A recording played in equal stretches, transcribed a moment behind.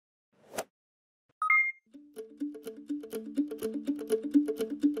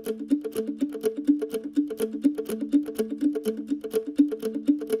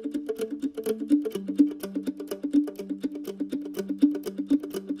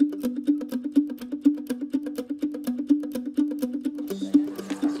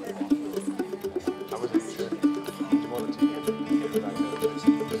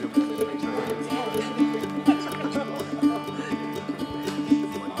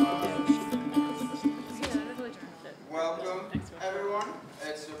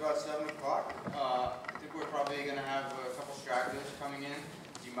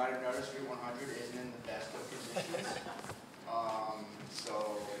might have noticed Route 100 isn't in the best of conditions.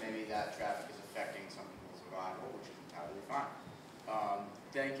 So maybe that traffic is affecting some people's arrival, which is entirely fine.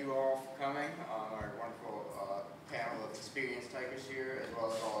 Thank you all for coming. Our wonderful panel of experienced hikers here, as well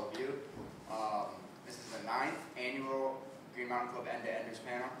as all of you. This is the 9th annual Green Mountain Club End-to-Enders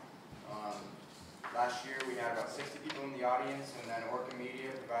panel. Last year we had about 60 people in the audience, and then Orca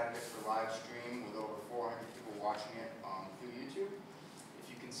Media provided it for live stream with over 400 people watching it through YouTube. If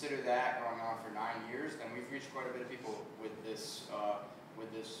you consider that going on for 9 years, then we've reached quite a bit of people with this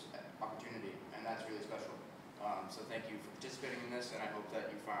opportunity, and that's really special. So thank you for participating in this, and I hope that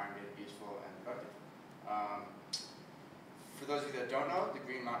you find it useful and productive. For those of you that don't know, the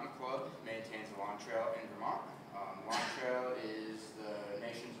Green Mountain Club maintains a lawn trail in Vermont. Lawn Trail is the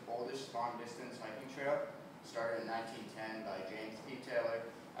nation's oldest long-distance hiking trail. Started in 1910 by James P. Taylor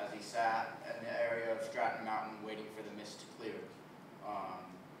as he sat in the area of Stratton Mountain waiting for the mist to clear.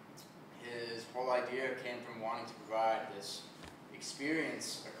 His whole idea came from wanting to provide this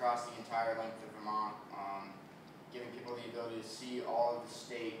experience across the entire length of Vermont, giving people the ability to see all of the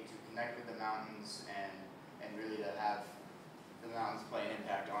state, to connect with the mountains, and really to have the mountains play an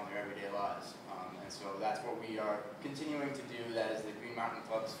impact on their everyday lives. And so that's what we are continuing to do. That is the Green Mountain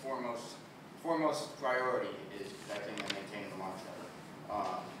Club's foremost priority, is protecting and maintaining the lawn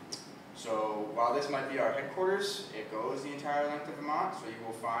trail. So while this might be our headquarters, it goes the entire length of Vermont, so you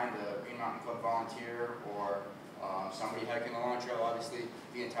will find a Green Mountain Club volunteer or somebody hiking the lawn trail, obviously,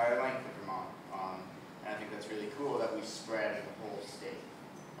 the entire length of Vermont. And I think that's really cool that we spread the whole state.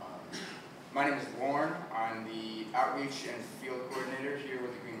 My name is Lauren. I'm the outreach and field coordinator here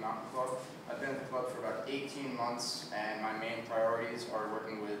with the Green Mountain Club. I've been at the club for about 18 months, and my main priorities are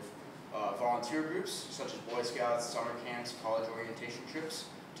working with volunteer groups, such as Boy Scouts, summer camps, college orientation trips,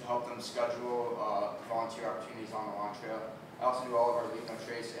 to help them schedule volunteer opportunities on the lawn trail. I also do all of our Leave No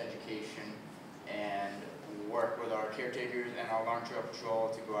Trace education and work with our caretakers and our Lawn Trail Patrol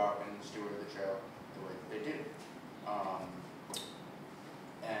to go out and steward the trail the way that they do.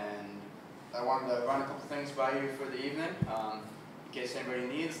 And I wanted to run a couple things by you for the evening. In case anybody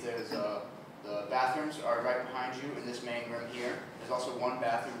needs, the bathrooms are right behind you in this main room here. There's also one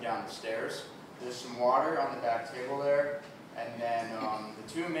bathroom down the stairs. There's some water on the back table there. And then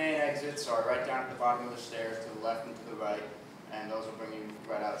the two main exits are right down at the bottom of the stairs, to the left and to the right. And those will bring you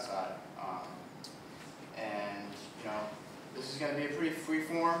right outside. And, you know, this is going to be a pretty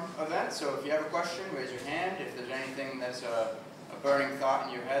free-form event. So if you have a question, raise your hand. If there's anything that's a burning thought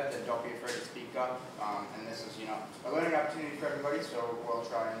in your head, then don't be afraid to speak up. And this is, you know, a learning opportunity for everybody, so we'll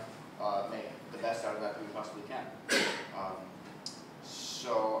try and make the best out of that we possibly can.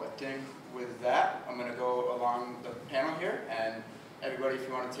 So I think with that, I'm going to go along the panel here, and everybody, if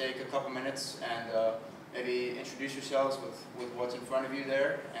you want to take a couple minutes and maybe introduce yourselves with what's in front of you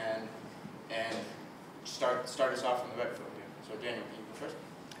there, and start us off on the right foot here. So Daniel, can you go first?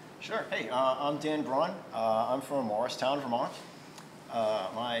 Sure. Hey, I'm Dan Braun. I'm from Morristown, Vermont.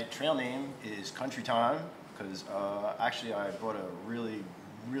 My trail name is Country Time because actually I brought a really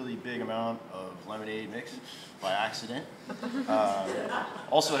big amount of lemonade mix by accident.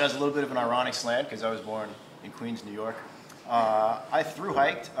 Also, it has a little bit of an ironic slant because I was born in Queens, New York. I thru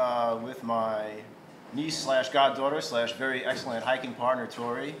hiked with my niece slash goddaughter slash very excellent hiking partner,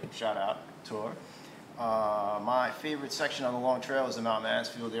 Tori. Shout out, Tor. My favorite section on the long trail is the Mount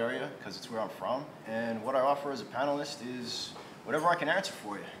Mansfield area because it's where I'm from. And what I offer as a panelist is whatever I can answer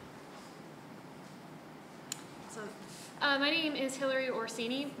for you. Awesome. My name is Hillary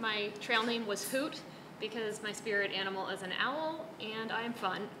Orsini. My trail name was Hoot because my spirit animal is an owl, and I'm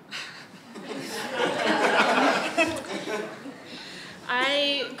fun.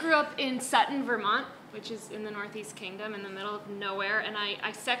 I grew up in Sutton, Vermont, which is in the Northeast Kingdom, in the middle of nowhere, and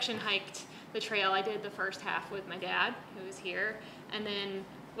I section hiked the trail. I did the first half with my dad, who was here, and then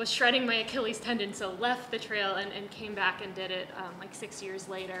was shredding my Achilles tendon, so left the trail and came back and did it like 6 years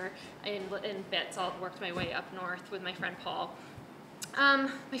later in bits. I worked my way up north with my friend Paul.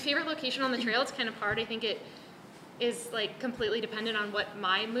 My favorite location on the trail, it's kind of hard. I think it is like completely dependent on what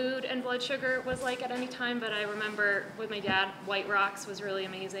my mood and blood sugar was like at any time, but I remember with my dad, White Rocks was really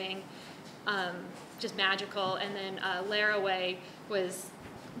amazing, just magical, and then Laraway was,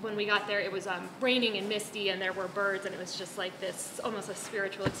 when we got there, it was raining and misty, and there were birds, and it was just like this, almost a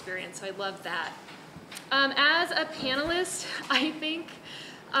spiritual experience, so I loved that. As a panelist, I think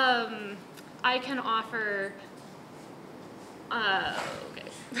I can offer,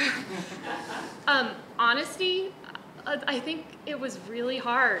 honesty. I think it was really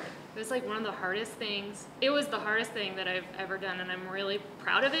hard. It was like one of the hardest things. It was the hardest thing that I've ever done, and I'm really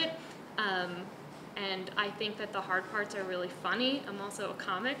proud of it. And I think that the hard parts are really funny. I'm also a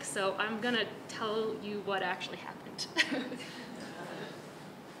comic, so I'm gonna tell you what actually happened.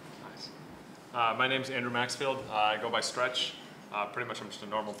 Nice. My name's Andrew Maxfield. I go by Stretch. Pretty much I'm just a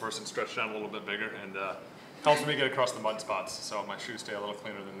normal person, stretched down a little bit bigger, and helps me get across the mud spots, so my shoes stay a little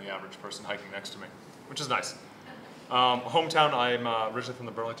cleaner than the average person hiking next to me, which is nice. Hometown, I'm originally from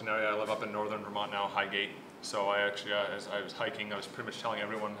the Burlington area. I live up in northern Vermont now, Highgate. So I actually, as I was hiking, I was pretty much telling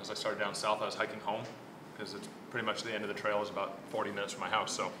everyone as I started down south, I was hiking home, because it's pretty much the end of the trail is about 40 minutes from my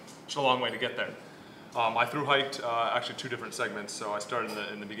house, so it's a long way to get there. I through hiked actually 2 different segments. So I started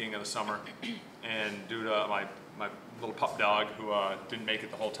in the beginning of the summer, and due to my little pup dog who didn't make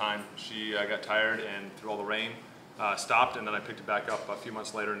it the whole time, she got tired and through all the rain stopped, and then I picked it back up a few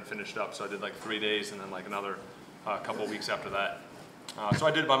months later and finished up. So I did like 3 days and then like another couple of weeks after that. So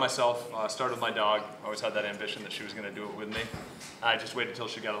I did it by myself, started with my dog. I always had that ambition that she was going to do it with me. I just waited until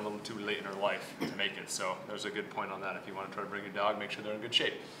she got a little too late in her life to make it. So there's a good point on that. If you want to try to bring your dog, make sure they're in good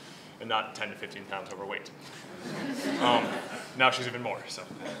shape and not 10 to 15 pounds overweight. Now she's even more, so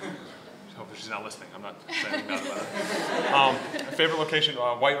hopefully she's not listening. I'm not saying anything bad about her. Favorite location,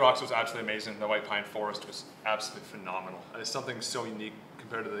 White Rocks was absolutely amazing. The White Pine Forest was absolutely phenomenal. It's something so unique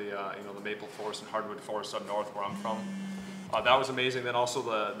compared to the the maple forest and hardwood forest up north where I'm from. That was amazing. Then also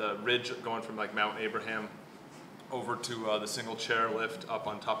the ridge going from like Mount Abraham over to the single chair lift up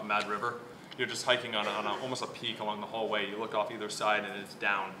on top of Mad River. You're just hiking on almost a peak along the whole way. You look off either side and it's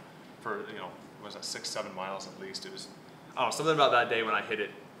down for, what was that, 6-7 miles at least. It was, I don't know, something about that day when I hit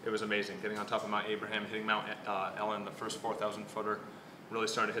it, it was amazing. Getting on top of Mount Abraham, hitting Mount Ellen, the first 4,000 footer, really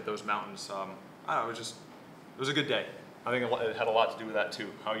starting to hit those mountains. I don't know, it was a good day. I think it had a lot to do with that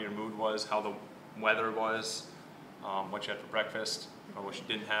too. How your mood was, how the weather was, what you had for breakfast, or what you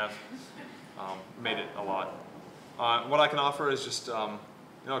didn't have, made it a lot. What I can offer is just,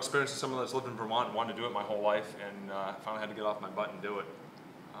 experience of someone that's lived in Vermont and wanted to do it my whole life, and finally had to get off my butt and do it.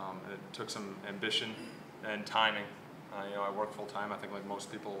 And it took some ambition and timing. I work full time, I think like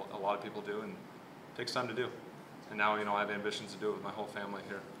most people, a lot of people do, and it takes time to do. And now, I have ambitions to do it with my whole family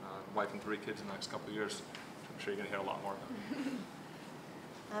here, wife and 3 kids in the next couple of years. I'm sure you're gonna hear a lot more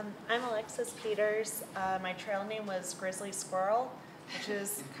about. I'm Alexis Peters. My trail name was Grizzly Squirrel, which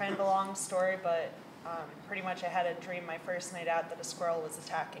is kind of a long story, but pretty much I had a dream my first night out that a squirrel was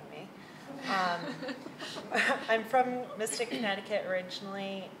attacking me. I'm from Mystic, Connecticut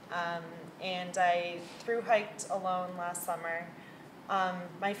originally, and I through hiked alone last summer.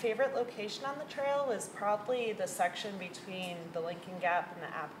 My favorite location on the trail was probably the section between the Lincoln Gap and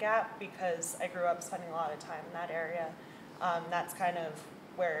the App Gap, because I grew up spending a lot of time in that area. That's kind of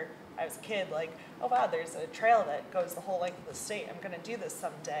where I was a kid, like, oh wow, there's a trail that goes the whole length of the state. I'm going to do this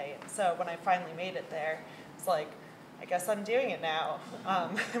someday. And so when I finally made it there, it's like, I guess I'm doing it now,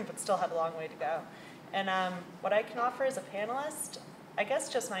 but still had a long way to go. And what I can offer as a panelist, I guess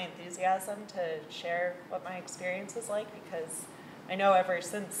just my enthusiasm to share what my experience is like, because I know ever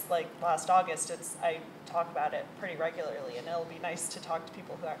since like last August, I talk about it pretty regularly, and it'll be nice to talk to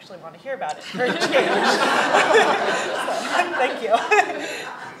people who actually want to hear about it for a change. So, thank you.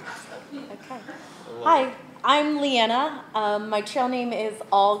 Okay. Hi, I'm Leanna. My trail name is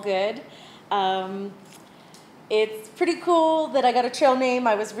All Good. It's pretty cool that I got a trail name.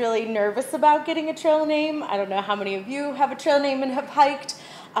 I was really nervous about getting a trail name. I don't know how many of you have a trail name and have hiked,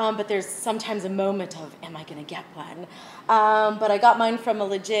 but there's sometimes a moment of, am I gonna get one? But I got mine from a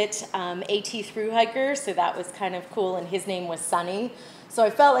legit AT through hiker, so that was kind of cool, and his name was Sunny. So I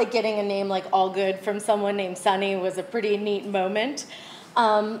felt like getting a name like All Good from someone named Sunny was a pretty neat moment.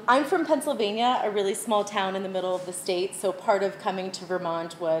 I'm from Pennsylvania, a really small town in the middle of the state, so part of coming to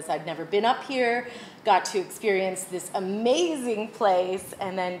Vermont was I'd never been up here, got to experience this amazing place,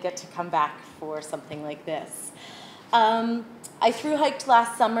 and then get to come back for something like this. I through hiked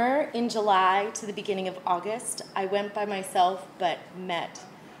last summer in July to the beginning of August. I went by myself, but met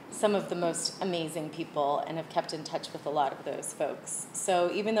some of the most amazing people and have kept in touch with a lot of those folks. So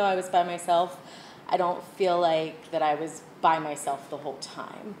even though I was by myself, I don't feel like that I was by myself the whole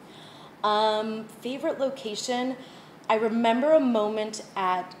time. Favorite location, I remember a moment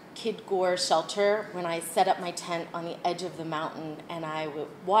at Kid Gore Shelter when I set up my tent on the edge of the mountain, and I would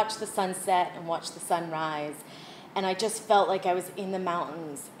watch the sunset and watch the sunrise, and I just felt like I was in the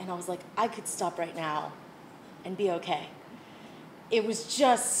mountains, and I was like, I could stop right now and be okay. It was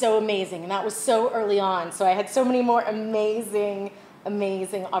just so amazing, and that was so early on, so I had so many more amazing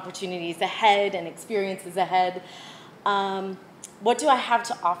opportunities ahead and experiences ahead. What do I have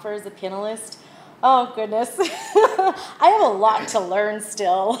to offer as a panelist? Oh, goodness. I have a lot to learn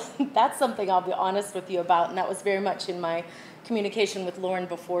still. That's something I'll be honest with you about, and that was very much in my communication with Lauren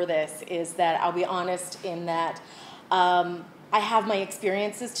before this, is that I'll be honest in that I have my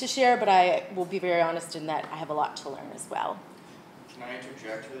experiences to share, but I will be very honest in that I have a lot to learn as well. Can I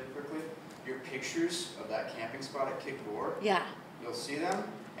interject really quickly? Your pictures of that camping spot at Kick Door, Yeah. you'll see them,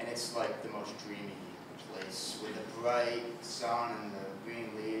 and it's like the most dreamy place with the bright sun and the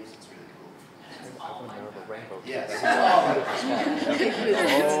green leaves. It's really cool. Yes.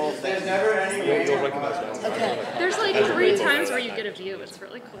 There's never any way to Okay. There's like 3 times where you get a view. It's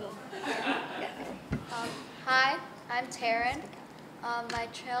really cool. Hi, I'm Taryn. My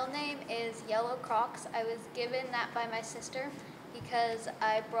trail name is Yellow Crocs. I was given that by my sister because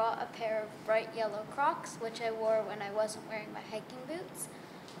I brought a pair of bright yellow Crocs, which I wore when I wasn't wearing my hiking boots.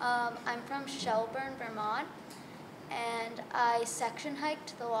 I'm from Shelburne, Vermont, and I section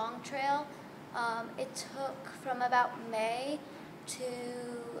hiked the long trail. It took from about May to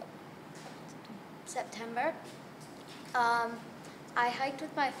September. I hiked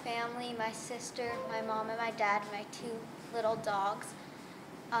with my family, my sister, my mom, and my dad, and my 2 little dogs.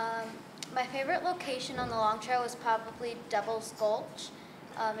 My favorite location on the long trail was probably Devil's Gulch.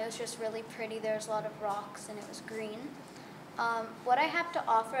 It was just really pretty. There was a lot of rocks, and it was green. What I have to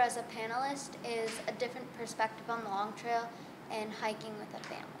offer as a panelist is a different perspective on the long trail and hiking with a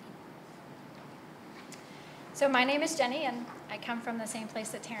family. So my name is Jenny, and I come from the same place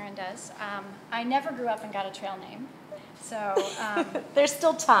that Taryn does. I never grew up and got a trail name, so There's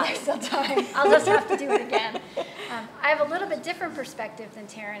still time. there's still time. I'll just have to do it again. I have a little bit different perspective than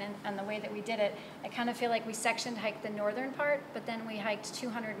Taryn and the way that we did it. I kind of feel like we section hiked the northern part, but then we hiked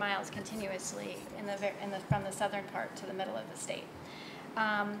 200 miles continuously from the southern part to the middle of the state.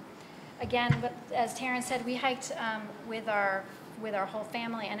 Again, but as Taryn said, we hiked with our whole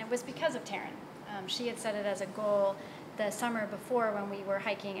family, and it was because of Taryn. She had set it as a goal the summer before when we were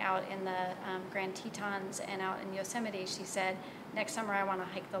hiking out in the Grand Tetons and out in Yosemite. She said, next summer I want to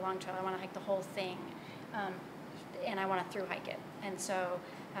hike the long trail. I want to hike the whole thing, and I want to through hike it. And so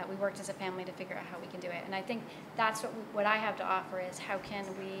we worked as a family to figure out how we can do it. And I think that's what I have to offer is how can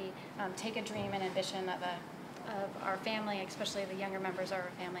we take a dream and ambition of our family, especially the younger members of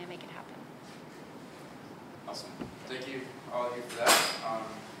our family, and make it happen. Awesome. Thank you, all of you, for that.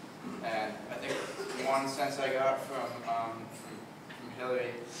 And I think one sense I got from Hillary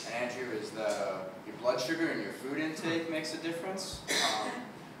and Andrew is that your blood sugar and your food intake makes a difference,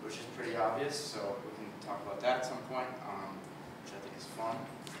 which is pretty obvious. So we can talk about that at some point, which I think is fun.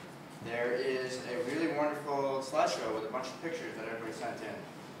 There is a really wonderful slideshow with a bunch of pictures that everybody sent in.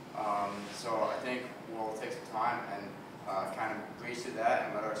 So I think we'll take some time and kind of breeze through that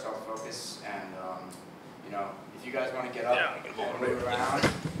and let ourselves focus. And you know, if you guys want to get up and move around,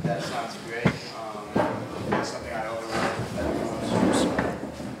 that sounds great. That's something I overlook at the most.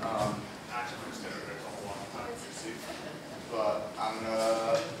 But I'm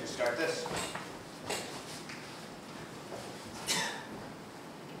gonna start this.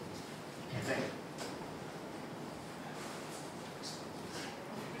 Thank you.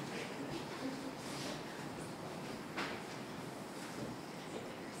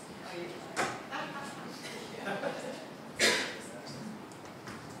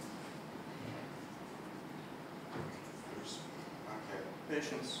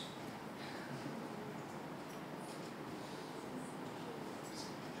 Patience.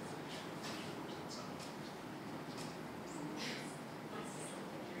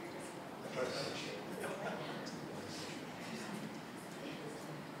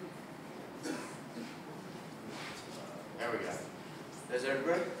 There we go. There's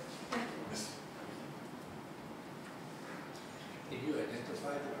everybody? Can you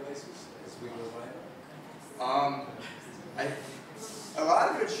identify the places as we go by? A lot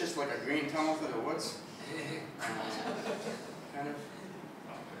of it's just like a green tunnel through the woods. Kind of.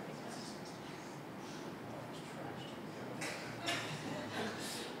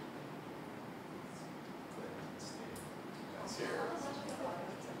 That's here.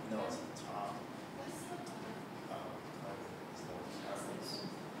 No, it's at the top.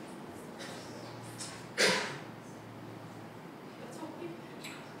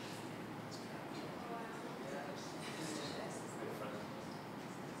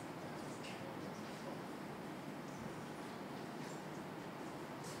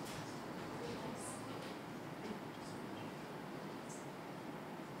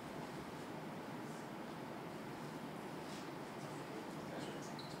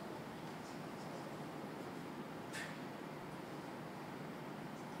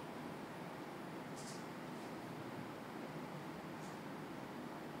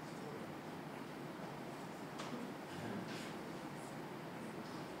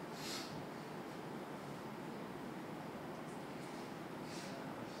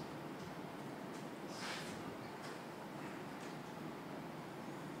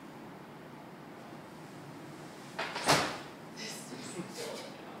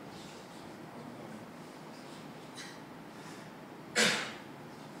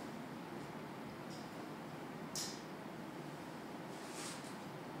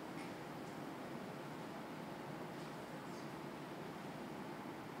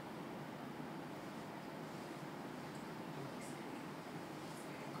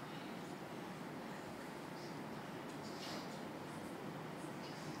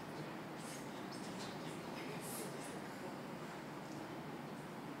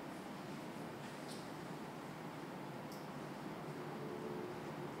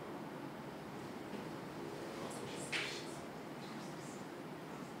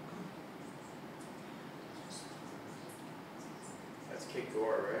 Cape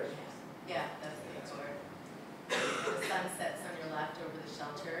Gore, right? Yeah, that's the Gore. The sun sets on your left over the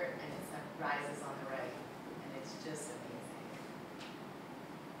shelter and the sun rises on the right. And it's just amazing.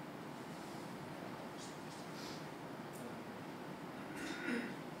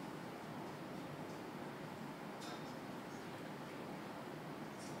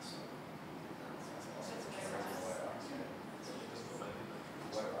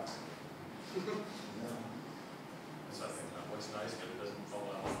 So I think that looks nice, but it doesn't fall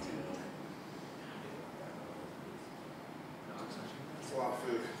out. It's a lot of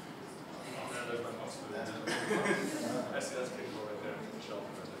food. Oh, man, there's my house food. I see that's Cape Gore right there, the shelf.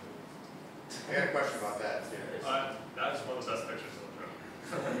 I got a question about that too. That is one of the best pictures of the trip.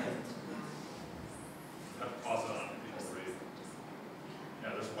 Have to pause it on for people to read.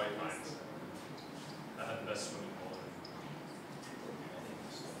 Yeah, there's white pines. That had the best swimming pool.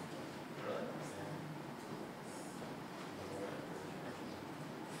 Really?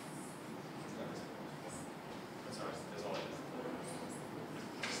 That's all right. That's all I did.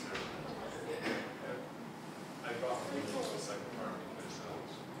 I brought the second part because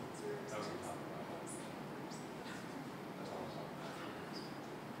that was on top of my home. That's all.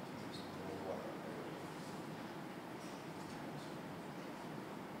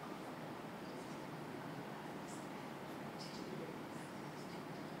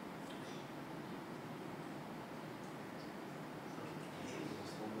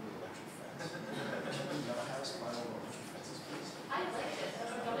 I like it.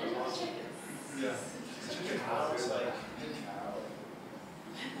 Don't into the chickens. Yeah.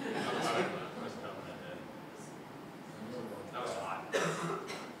 That was hot.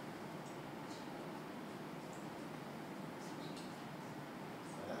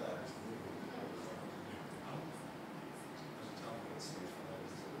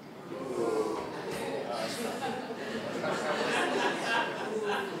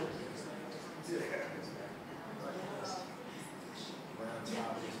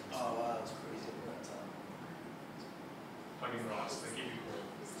 Hugging rocks, they keep you cool.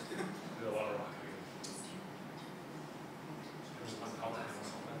 Did a lot of rocking. There was one color or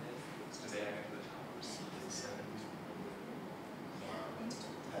something. The day I got to the top, it was the 70s.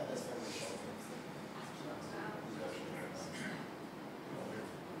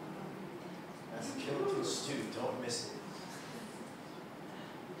 That's a killer piece too, don't miss it.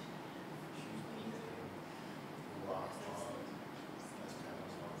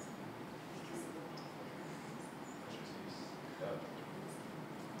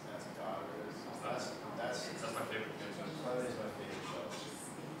 That's my favorite thing. That is my favorite show.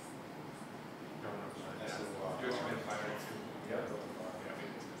 You actually made a fire too. Yeah. Yeah.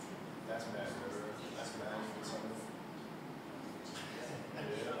 That's Mad River, that's Mad River.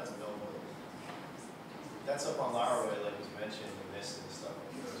 Yeah, that's Melville. That's up on Laraway, like was mentioned, the mist and stuff.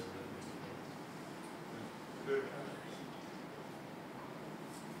 I'm sure it's really Good.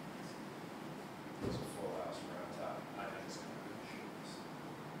 There's a full house around top. I think so.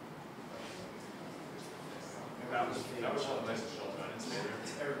 That was one of the nicest shelters. I didn't stay there.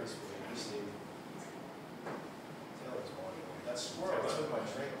 It's everybody's favorite. We stayed. Taylor's wonderful. That squirrel took my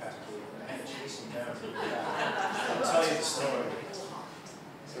drink packet and I had to chase him down. I'll tell you the story.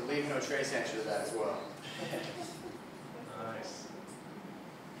 So leave no trace answer to that as well. Nice.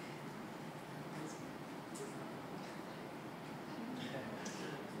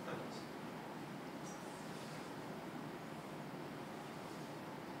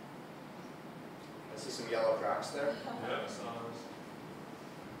 I see some yellow cracks there. Yeah, so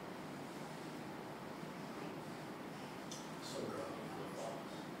So good.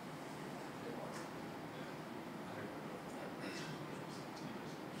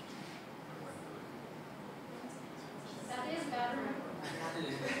 That is bad.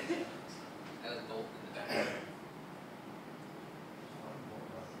 That was bolt in the back.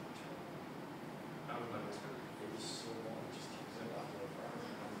 that was my most favorite. It was so long, it just keeps it up there forever.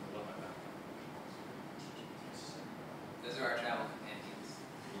 I love my back. Those are our travel companions.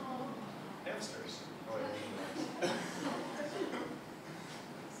 Hamsters. Oh, yeah.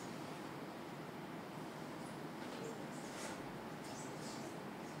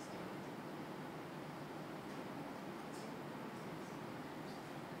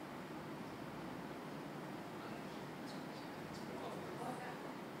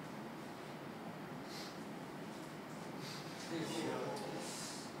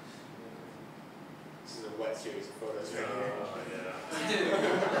 This is a wet series of photos right here.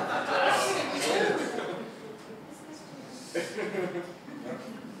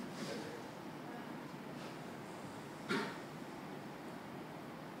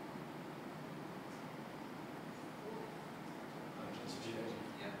 It's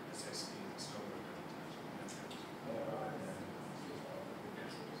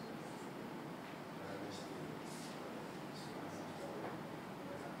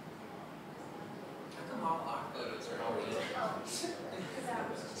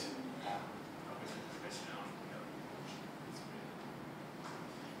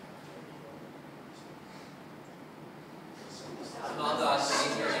Small dogs,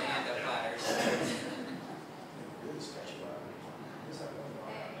 raise your hand up platters.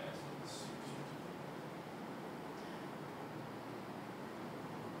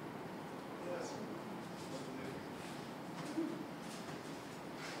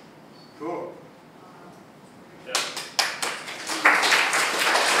 Cool. Yeah,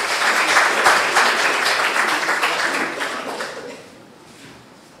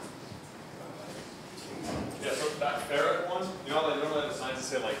 so that ferret one, you know, like, you don't have the signs that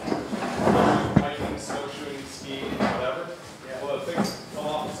say like hiking, snowshoeing, skiing, whatever. Well, the things come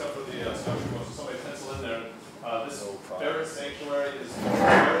off except for the snowshoe ones. So somebody pencil in there. This ferret sanctuary is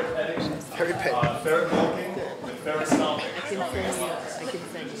ferret petting, ferret milking, and ferret stomping.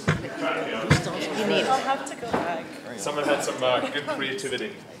 I'll have to go back. Someone had some good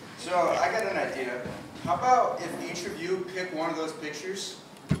creativity. So I got an idea. How about if each of you pick one of those pictures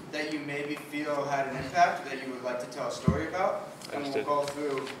that you maybe feel had an impact that you would like to tell a story about, and we'll go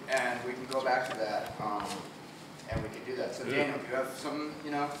through and we can go back to that, and we can do that. So Daniel, do you have something,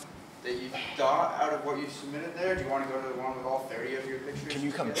 you know, that you thought out of what you submitted there? Do you want to go to the one with all 30 of your pictures? Can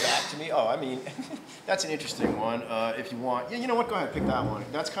you come back to me? Oh, I mean, that's an interesting one. If you want, yeah, you know what? Go ahead, pick that one.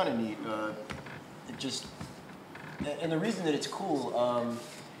 That's kind of neat. It just, and the reason that it's cool,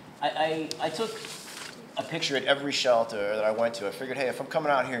 I took a picture at every shelter that I went to. I figured, hey, if I'm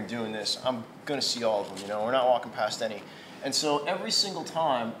coming out here and doing this, I'm gonna see all of them. You know, we're not walking past any. And so every single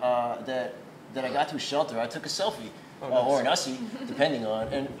time that I got to a shelter, I took a selfie. Or an Ussie, depending on.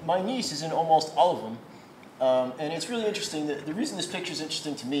 And my niece is in almost all of them. And it's really interesting. The reason this picture is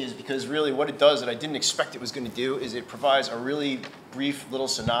interesting to me is because really what it does that I didn't expect it was going to do is it provides a really brief little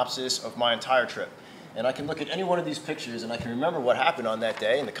synopsis of my entire trip. And I can look at any one of these pictures and I can remember what happened on that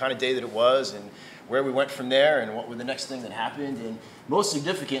day and the kind of day that it was and where we went from there and what were the next thing that happened. And most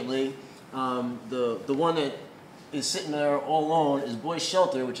significantly, the one that is sitting there all alone is Boys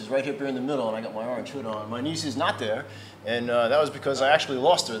Shelter, which is right here in the middle, and I got my orange hood on. My niece is not there, and that was because I actually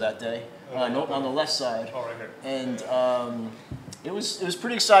lost her that day, on the left side. Oh, right here. And it was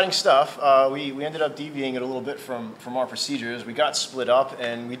pretty exciting stuff. We ended up deviating it a little bit from our procedures. We got split up,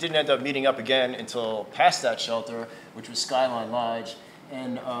 and we didn't end up meeting up again until past that shelter, which was Skyline Lodge.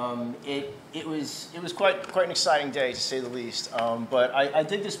 And it was quite an exciting day, to say the least. But I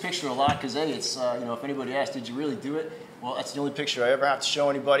dig this picture a lot because it's you know, if anybody asks, did you really do it? Well, that's the only picture I ever have to show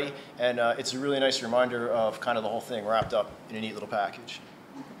anybody, and it's a really nice reminder of kind of the whole thing wrapped up in a neat little package.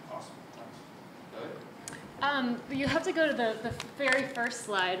 Awesome. You have to go to the very first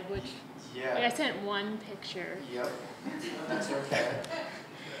slide, which Yeah. like I sent one picture. Yep. That's okay.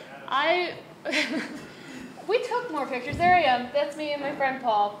 We took more pictures. There I am. That's me and my friend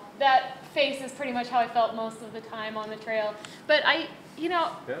Paul. That face is pretty much how I felt most of the time on the trail. But you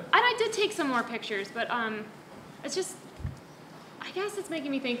know, and I did take some more pictures, but it's just, I guess it's making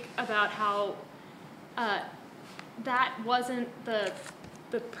me think about how that wasn't the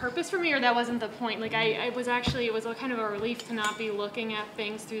purpose for me, or that wasn't the point. Like it was a kind of a relief to not be looking at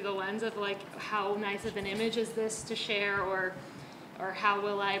things through the lens of like, how nice of an image is this to share, or how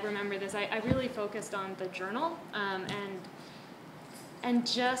will I remember this? I really focused on the journal, and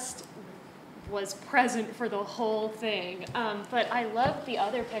just was present for the whole thing. But I loved the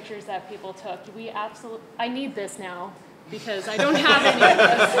other pictures that people took. I need this now because I don't have any of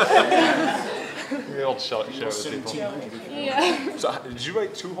this. The old share with people. Yeah. So, did you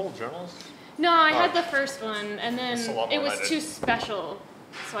write 2 whole journals? No, I had the first one, and then That's a lot more it was than I did. too special,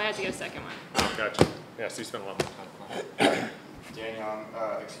 so I had to get a second one. Oh, gotcha. Yeah, so you spent a lot more time. Daniel,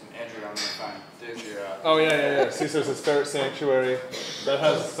 Andrew, I'm gonna find. There's your. Oh, yeah. See, so there's this ferret sanctuary that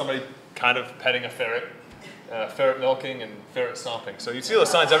has somebody kind of petting a ferret, ferret milking, and ferret stomping. So you see those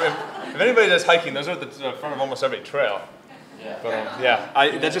signs. If anybody does hiking, those are at the front of almost every trail. Yeah.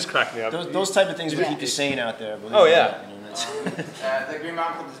 But that just cracked me up. Those type of things will keep you sane out there. Oh, yeah. The Green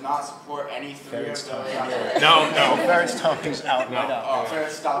Mountain Club does not support any 3 of those. No. Ferret stomping's out. No. Right out.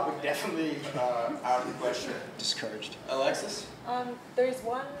 Ferret stomping definitely out of the question. Discouraged. Alexis? There's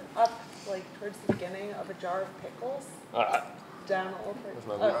one up like towards the beginning of a jar of pickles. Down over.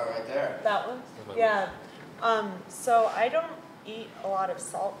 Right there. That one? my Yeah. So I don't eat a lot of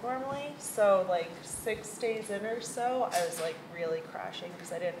salt normally. So like 6 days in or so, I was like really crashing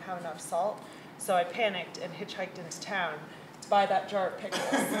because I didn't have enough salt. So I panicked and hitchhiked into town to buy that jar of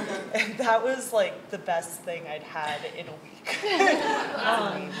pickles. And that was like the best thing I'd had in a week.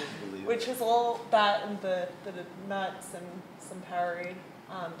 Which was all that and the nuts and some Powerade.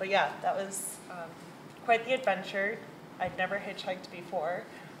 But yeah, that was quite the adventure. I'd never hitchhiked before,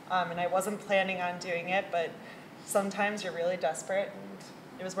 and I wasn't planning on doing it, but sometimes you're really desperate, and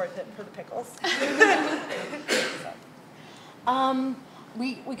it was worth it for the pickles.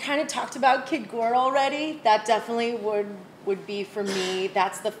 We kind of talked about Kid Gore already. That definitely would be for me.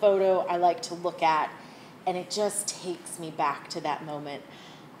 That's the photo I like to look at, and it just takes me back to that moment.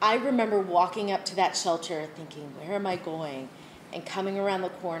 I remember walking up to that shelter thinking, where am I going? And coming around the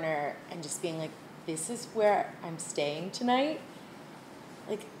corner and just being like, this is where I'm staying tonight.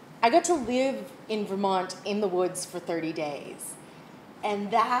 Like, I got to live in Vermont in the woods for 30 days.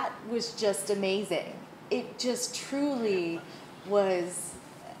 And that was just amazing. It just truly was,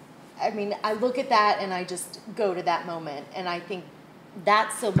 I mean, I look at that and I just go to that moment. And I think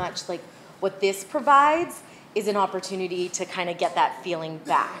that's so much like what this provides is an opportunity to kind of get that feeling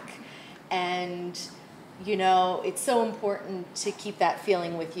back. And, you know, it's so important to keep that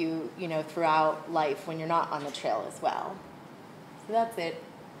feeling with you, you know, throughout life when you're not on the trail as well. So that's it.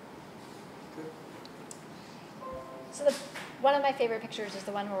 So one of my favorite pictures is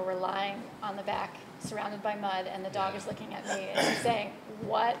the one where we're lying on the back, surrounded by mud, and the dog is looking at me and he's saying,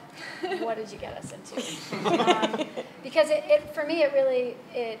 what did you get us into? Because for me,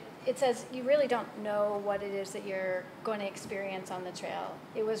 it says you really don't know what it is that you're going to experience on the trail.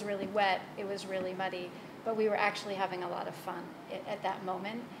 It was really wet, it was really muddy, but we were actually having a lot of fun at that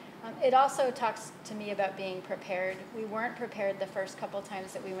moment. It also talks to me about being prepared. We weren't prepared the first couple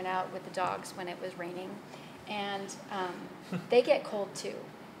times that we went out with the dogs when it was raining, and they get cold too.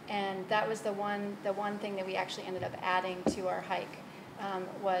 And that was the one thing that we actually ended up adding to our hike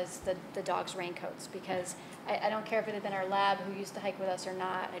was the dogs' raincoats, because I don't care if it had been our lab who used to hike with us or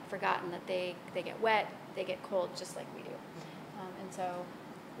not, I'd forgotten that they get wet, they get cold just like we do. And so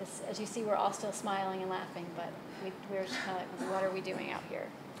this, as you see, we're all still smiling and laughing, but we're just kind of like, what are we doing out here?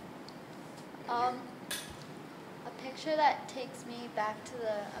 A picture that takes me back to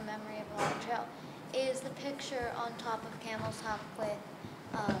a memory of a long trail is the picture on top of Camel's Hump with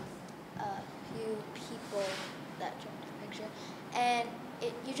a few people that joined the picture, and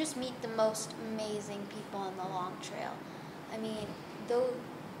you just meet the most amazing people on the long trail. I mean, though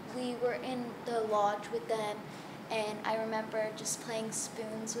we were in the lodge with them, and I remember just playing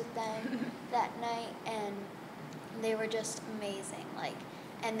spoons with them that night, and they were just amazing. Like,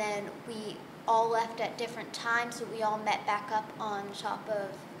 and then we all left at different times, but we all met back up on top of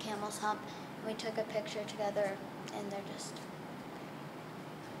Camel's Hump, and we took a picture together, and they're just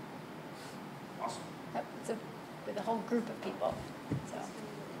Awesome. Yep, so with a whole group of people. So.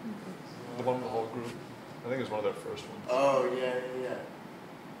 The one with the whole group. I think it was one of their first ones. Oh, yeah.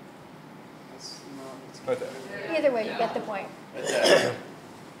 That's Right there. Either way, you get the point. That's nice.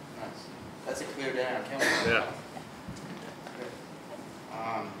 That's a clear down. Can't we? Yeah.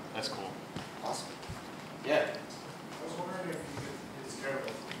 That's cool. Awesome. Yeah. I was wondering if you could, it's kind of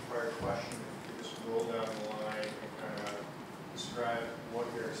a prior question, if you could just roll down the line and kind of describe what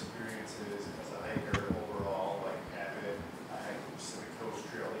your experience is as a hiker overall, like Abbott, I hiked the Pacific Coast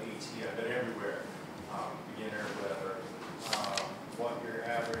Trail, AT, I've been everywhere, beginner, whatever. What your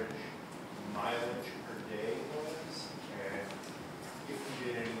average mileage per day was, and if you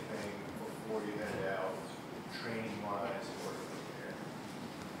did anything before you headed out, training-wise or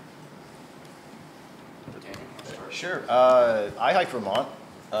Sure. I hike Vermont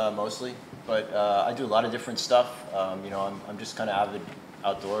mostly, but I do a lot of different stuff. You know, I'm just kind of avid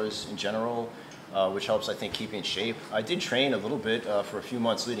outdoors in general, which helps, I think, keep me in shape. I did train a little bit for a few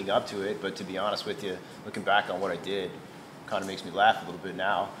months leading up to it, but to be honest with you, looking back on what I did, kind of makes me laugh a little bit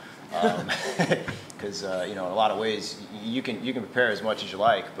now, because you know, in a lot of ways, you can prepare as much as you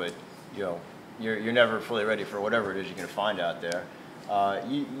like, but you know, you're never fully ready for whatever it is you're going to find out there.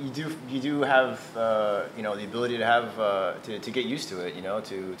 You do have you know, the ability to have to get used to it, you know,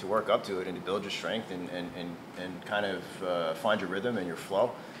 to work up to it and to build your strength and kind of find your rhythm and your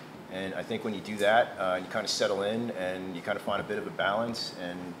flow. And I think when you do that, you kind of settle in and you kind of find a bit of a balance,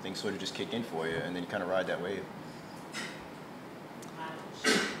 and things sort of just kick in for you, and then you kind of ride that wave.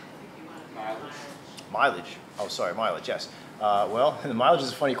 Mileage. Oh, sorry, mileage. Yes. Well, the mileage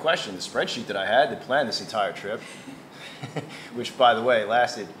is a funny question. The spreadsheet that I had that planned this entire trip, which, by the way,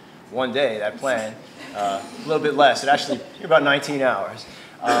 lasted one day, that plan, a little bit less. It actually, about 19 hours.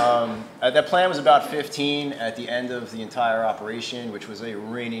 That plan was about 15 at the end of the entire operation, which was a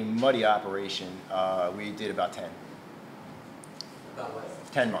rainy, muddy operation. We did about 10. About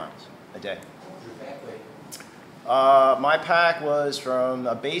what? 10 miles a day. What was your back weight? My pack was from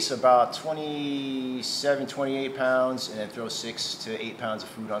a base about 27, 28 pounds, and then throw 6 to 8 pounds of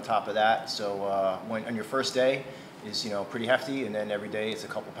food on top of that. So when on your first day is, you know, pretty hefty, and then every day it's a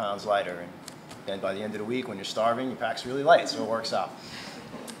couple pounds lighter. And Then by the end of the week, when you're starving, your pack's really light, so it works out.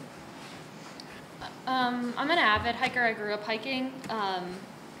 I'm an avid hiker. I grew up hiking.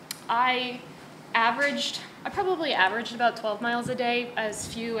 I probably averaged about 12 miles a day, as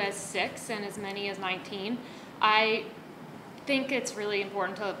few as 6 and as many as 19. I think it's really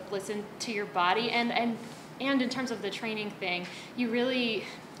important to listen to your body, and in terms of the training thing, you really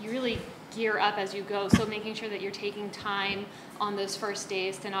gear up as you go. So making sure that you're taking time on those first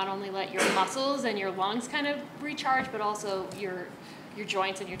days to not only let your muscles and your lungs kind of recharge, but also your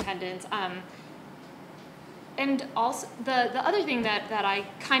joints and your tendons. And also, the other thing that I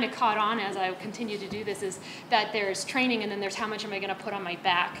kind of caught on as I continued to do this is that there's training and then there's how much am I going to put on my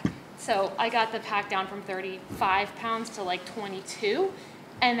back. So I got the pack down from 35 pounds to like 22,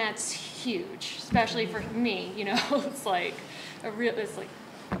 and that's huge, especially for me. You know, it's like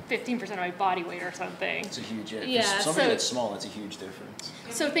 15% of my body weight or something. It's a huge, yeah. For somebody that's small, it's a huge difference.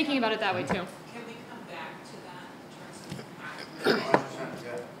 So thinking about it that way too. Can we come back to that in terms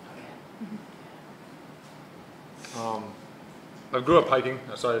of I grew up hiking,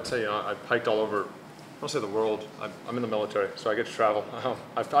 so I'd say I've hiked all over, I don't say the world. I'm in the military, so I get to travel.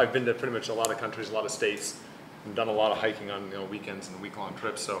 I've been to pretty much a lot of countries, a lot of states, and done a lot of hiking on weekends and week-long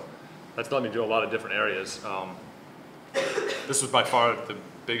trips. So that's let me do a lot of different areas. This was by far the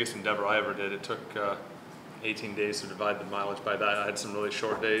biggest endeavor I ever did. It took 18 days to divide the mileage by that. I had some really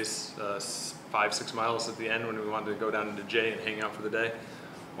short days, 5-6 miles at the end when we wanted to go down into Jay and hang out for the day,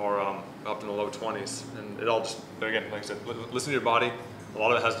 or up in the low 20s. And it all just, again, like I said, listen to your body. A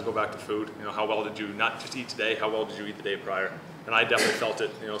lot of it has to go back to food. You know, how well did you not just eat today, how well did you eat the day prior? And I definitely felt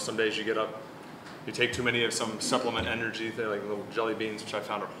it. You know, some days you get up, you take too many of some supplement energy, they're like little jelly beans, which I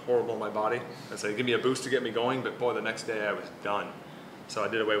found are horrible in my body. And so they give me a boost to get me going, but boy, the next day I was done. So I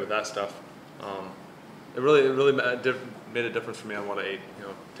did away with that stuff. It really made a difference for me on what I ate. You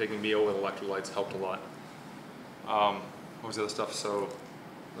know, taking meal with electrolytes helped a lot. What was the other stuff? So,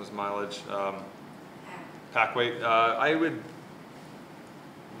 those mileage, pack weight. I would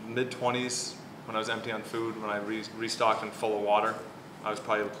mid-20s when I was empty on food. When I restocked and full of water, I was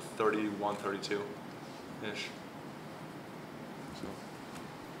probably 31, 32-ish.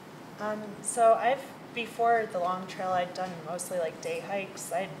 So before the long trail, I'd done mostly like day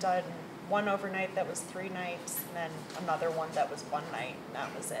hikes. I'd done one overnight that was 3 nights, and then another one that was 1 night, and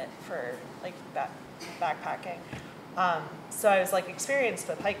that was it for like backpacking. So I was like experienced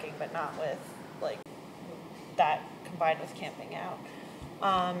with hiking, but not with like that combined with camping out.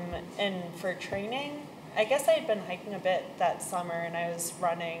 And for training, I guess I had been hiking a bit that summer, and I was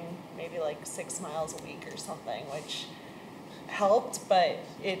running maybe like 6 miles a week or something, which helped, but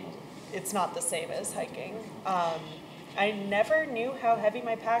it's not the same as hiking. I never knew how heavy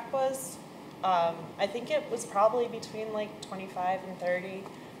my pack was. I think it was probably between like 25 and 30.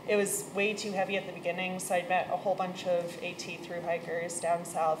 It was way too heavy at the beginning, so I met a whole bunch of AT through hikers down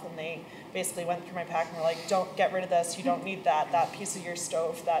south, and they basically went through my pack and were like, don't get rid of this, you don't need that piece of your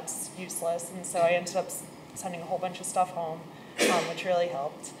stove, that's useless. And so I ended up sending a whole bunch of stuff home, which really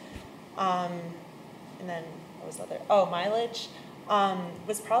helped. And then, what was the other? Oh, mileage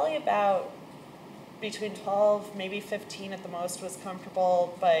was probably about between 12, maybe 15 at the most was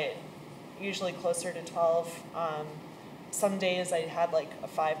comfortable, but usually closer to 12. Some days I had like a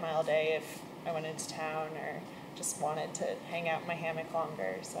 5-mile day if I went into town or just wanted to hang out in my hammock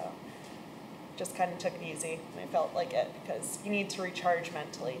longer. So just kind of took it easy. And I felt like it because you need to recharge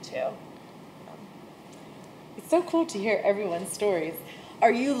mentally too. It's so cool to hear everyone's stories.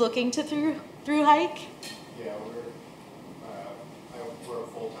 Are you looking to through hike? Yeah, we're a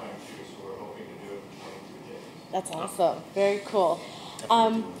full-time too, so we're hoping to do it in 22 days. That's awesome. Very cool.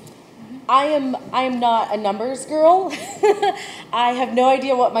 I am not a numbers girl. I have no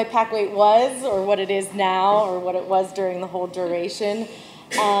idea what my pack weight was or what it is now or what it was during the whole duration.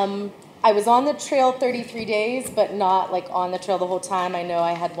 I was on the trail 33 days, but not like on the trail the whole time. I know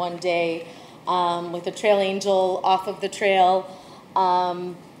I had one day with a trail angel off of the trail.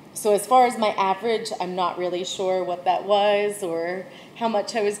 So as far as my average, I'm not really sure what that was or how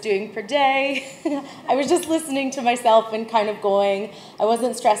much I was doing per day. I was just listening to myself and kind of going. I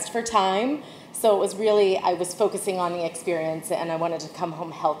wasn't stressed for time, so it was really, I was focusing on the experience and I wanted to come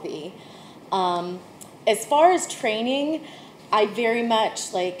home healthy. As far as training, I very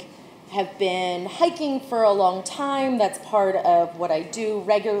much have been hiking for a long time. That's part of what I do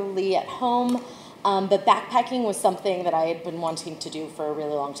regularly at home. But backpacking was something that I had been wanting to do for a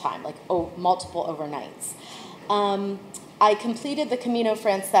really long time, multiple overnights. I completed the Camino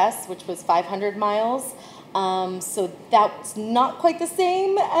Frances, which was 500 miles. So that's not quite the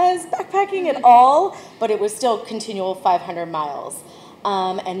same as backpacking at all, but it was still continual 500 miles.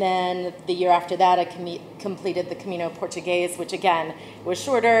 And then the year after that, I completed the Camino Portuguese, which again was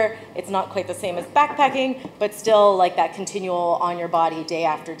shorter. It's not quite the same as backpacking, but still like that continual on your body day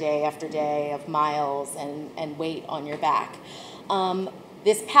after day after day of miles and weight on your back.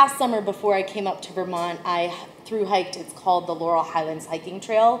 This past summer, before I came up to Vermont, I through hiked, it's called the Laurel Highlands Hiking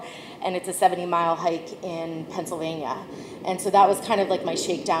Trail, and it's a 70-mile hike in Pennsylvania. And so that was kind of like my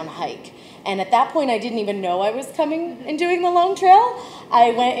shakedown hike. And at that point, I didn't even know I was coming and doing the long trail.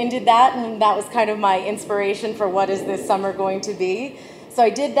 I went and did that, and that was kind of my inspiration for what is this summer going to be. So I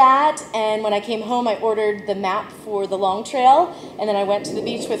did that, and when I came home, I ordered the map for the long trail, and then I went to the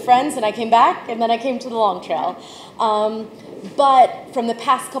beach with friends, and I came back, and then I came to the long trail. But from the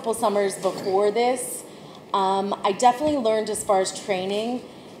past couple summers before this, I definitely learned as far as training,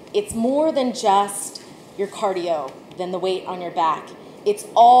 it's more than just your cardio, than the weight on your back. It's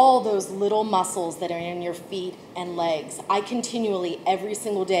all those little muscles that are in your feet and legs. I continually, every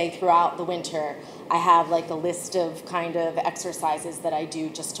single day throughout the winter, I have like a list of kind of exercises that I do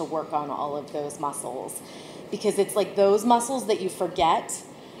just to work on all of those muscles. Because it's like those muscles that you forget,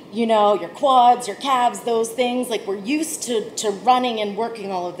 you know, your quads, your calves, those things, like we're used to running and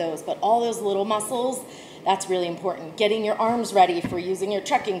working all of those, but all those little muscles, that's really important. Getting your arms ready for using your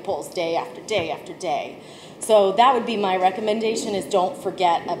trekking poles day after day after day. So that would be my recommendation, is don't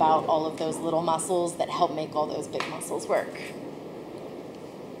forget about all of those little muscles that help make all those big muscles work.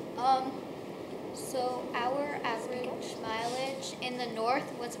 So our average mileage in the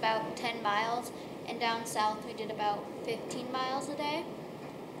north was about 10 miles, and down south we did about 15 miles a day.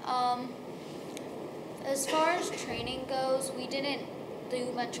 As far as training goes, we didn't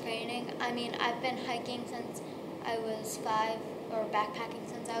do much training. I mean, I've been hiking since I was 5, or backpacking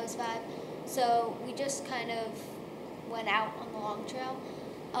since I was 5. So we just kind of went out on the long trail,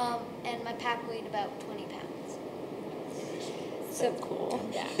 and my pack weighed about 20 pounds. So cool.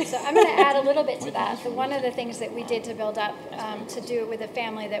 Yeah. So I'm going to add a little bit to that. So one of the things that we did to build up to do it with a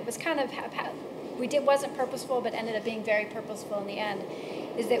family that was kind of wasn't purposeful, but ended up being very purposeful in the end,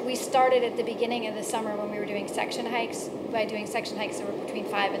 is that we started at the beginning of the summer when we were doing section hikes, by doing section hikes that were between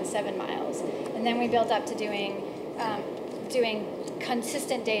 5 and 7 miles, and then we built up to doing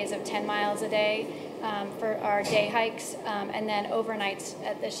consistent days of 10 miles a day for our day hikes, and then overnights,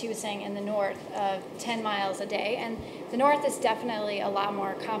 as she was saying, in the north, 10 miles a day. And the north is definitely a lot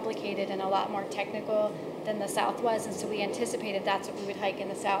more complicated and a lot more technical than the south was, and so we anticipated that's what we would hike in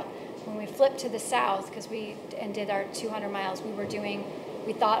the south. When we flipped to the south, because we did our 200 miles,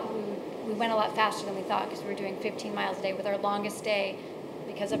 we thought we went a lot faster than we thought, because we were doing 15 miles a day, with our longest day,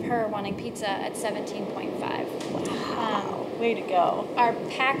 because of her wanting pizza, at 17.5. Wow, way to go. Our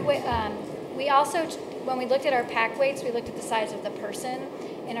pack weight, we also, when we looked at our pack weights, we looked at the size of the person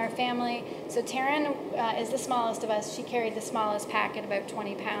in our family. So Taryn is the smallest of us. She carried the smallest pack at about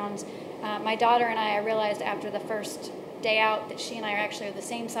 20 pounds. My daughter and I realized after the first day out that she and I are actually the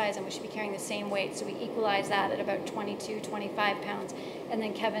same size, and we should be carrying the same weight, so we equalized that at about 22, 25 pounds. And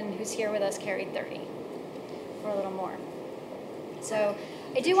then Kevin, who's here with us, carried 30, or a little more. So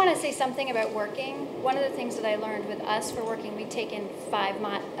I do want to say something about working. One of the things that I learned with us for working, we'd taken 5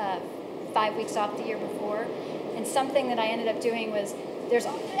 weeks off the year before, and something that I ended up doing was,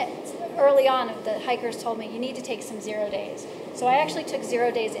 early on, the hikers told me, you need to take some 0 days. So I actually took 0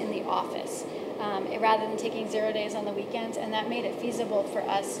 days in the office, rather than taking 0 days on the weekends, and that made it feasible for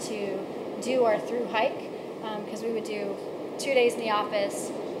us to do our through hike, because we would do 2 days in the office,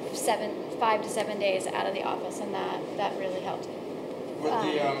 5 to 7 days out of the office, and that really helped.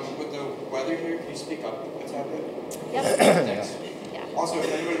 With the weather here, can you speak up? What's happening? Yep. Thanks. Yeah. Also,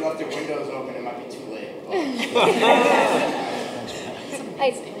 if anybody left their windows open, it might be too late.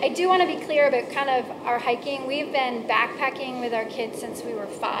 I do want to be clear about kind of our hiking. We've been backpacking with our kids since they were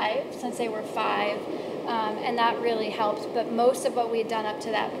 5, and that really helped. But most of what we had done up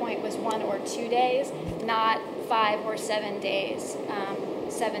to that point was 1 or 2 days, not 5 or 7 days,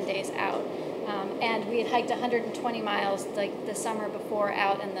 7 days out. And we had hiked 120 miles like the summer before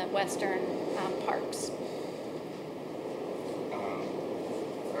out in the western parks.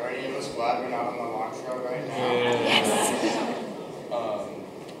 Are any of us glad we're not on the long trail right now? Yes.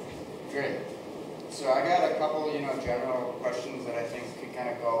 Great. So I got a couple, general questions that I think could kind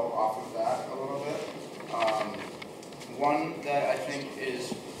of go off of that a little bit. One that I think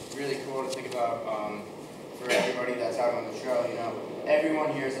is really cool to think about for everybody that's out on the trail,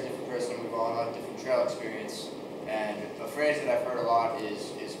 everyone here is a different person. We've all had a different trail experience. And a phrase that I've heard a lot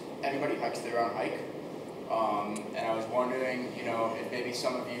is everybody hikes their own hike. And I was wondering, if maybe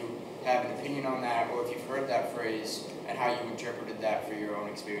some of you have an opinion on that, or if you've heard that phrase and how you interpreted that for your own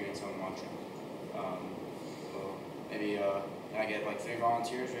experience on long trail. Maybe Can I get like 3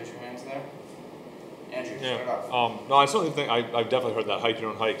 volunteers? Raise your hands there. Andrew, Yeah. start off. No, I certainly think I've definitely heard that hike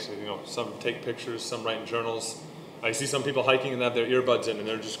your own hikes. You know, some take pictures, some write in journals. I see some people hiking and they have their earbuds in and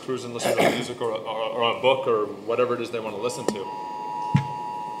they're just cruising, listening to music or a book or whatever it is they want to listen to. There's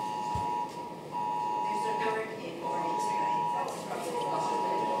a hurricane warning tonight. That's probably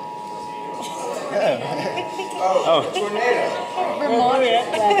Tornado. Vermont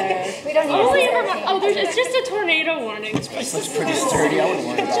weather. We don't need Only to in Vermont. Oh, it's just a tornado warning. This looks pretty sturdy. I wouldn't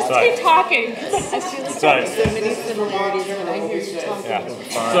worry about it. Sorry. Keep talking. I feel like Sorry. there's so many similarities when I hear you talking. Yeah.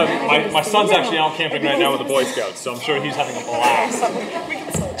 So my son's actually out camping right now with the Boy Scouts, so I'm sure he's having a blast.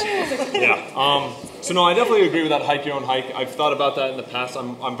 Yeah. So no, I definitely agree with that hike your own hike. I've thought about that in the past.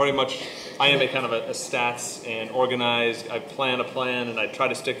 I'm very much, I am a kind of a stats and organized. I plan a plan and I try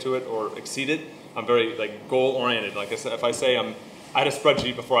to stick to it or exceed it. I'm very like goal oriented. Like I said, if I say I had a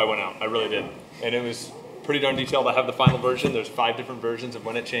spreadsheet before I went out. I really did, and it was pretty darn detailed. I have the final version. There's 5 different versions of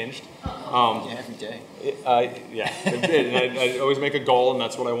when it changed. Yeah, every day. Yeah, it did. And I always make a goal, and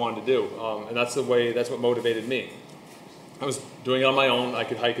that's what I wanted to do. And that's what motivated me. I was doing it on my own. I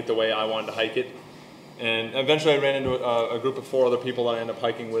could hike it the way I wanted to hike it. And eventually I ran into a group of 4 other people that I ended up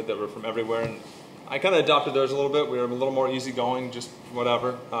hiking with that were from everywhere. And I kind of adopted theirs a little bit. We were a little more easygoing, just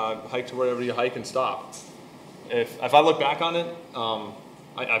whatever. Hike to wherever you hike and stop. If I look back on it,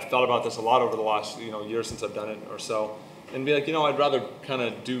 I've thought about this a lot over the last year since I've done it or so, and be like, I'd rather kind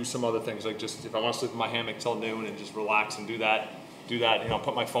of do some other things, like just if I want to sleep in my hammock till noon and just relax and do that,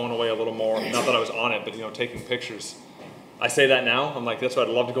 put my phone away a little more. Not that I was on it, but taking pictures. I say that now. I'm like, that's what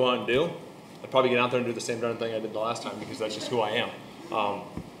I'd love to go out and do. I'd probably get out there and do the same darn thing I did the last time because that's just who I am.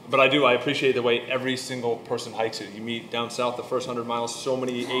 But I appreciate the way every single person hikes it. You meet down south the first 100 miles, so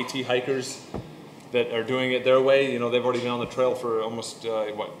many AT hikers that are doing it their way. They've already been on the trail for almost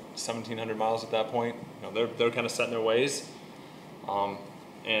 1,700 miles at that point. They're kind of set in their ways,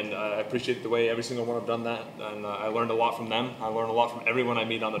 and I appreciate the way every single one have done that. And I learned a lot from them. I learned a lot from everyone I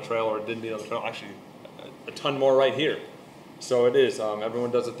meet on the trail or didn't meet on the trail. Actually, a ton more right here. So it is.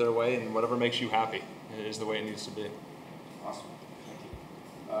 Everyone does it their way, and whatever makes you happy is the way it needs to be. Awesome. Thank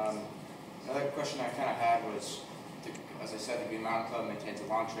you. Another question I kind of had was, as I said, the Green Mountain Club maintains a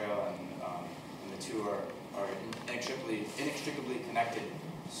long trail, and the two are inextricably connected.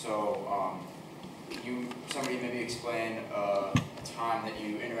 So, somebody maybe explain a time that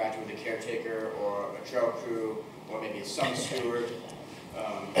you interacted with a caretaker or a trail crew or maybe a sun steward. You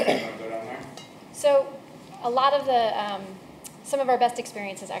want to go down there? So a lot of some of our best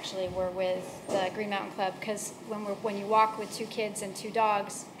experiences actually were with the Green Mountain Club, because when you walk with 2 kids and 2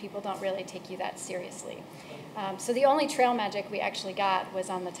 dogs, people don't really take you that seriously. So the only trail magic we actually got was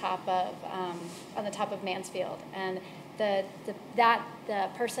on the top of Mansfield, and the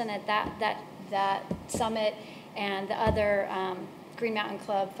person at that summit and the other Green Mountain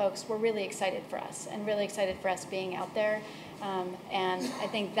Club folks were really excited for us and really excited for us being out there, and I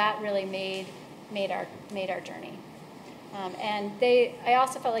think that really made our journey. And I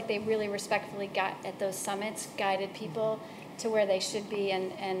also felt like they really respectfully got at those summits, guided people to where they should be,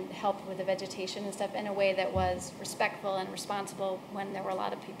 and helped with the vegetation and stuff in a way that was respectful and responsible when there were a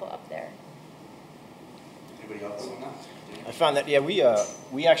lot of people up there. Anybody else on that? I found that,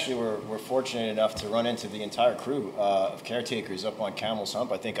 we actually were fortunate enough to run into the entire crew of caretakers up on Camel's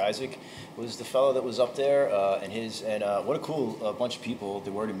Hump. I think Isaac was the fellow that was up there, and what a cool bunch of people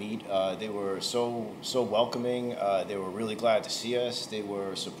they were to meet. They were so welcoming. They were really glad to see us. They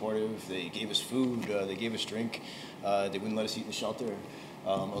were supportive. They gave us food. They gave us drink. They wouldn't let us eat in the shelter.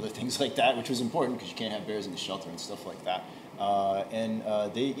 Other things like that, which was important because you can't have bears in the shelter and stuff like that.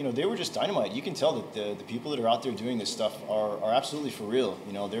 They were just dynamite. You can tell that the people that are out there doing this stuff are absolutely for real.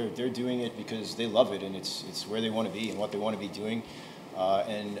 They're doing it because they love it, and it's where they want to be and what they want to be doing.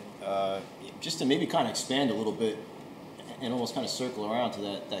 Just to maybe kind of expand a little bit and almost kind of circle around to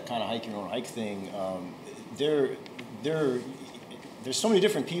that kind of hike your own hike thing. There's so many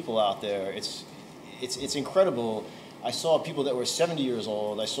different people out there. It's incredible. I saw people that were 70 years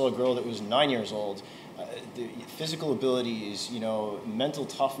old. I saw a girl that was 9 years old. The physical abilities, mental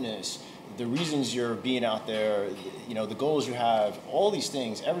toughness, the reasons you're being out there, the goals you have, all these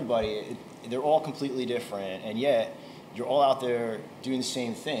things, everybody, they're all completely different, and yet you're all out there doing the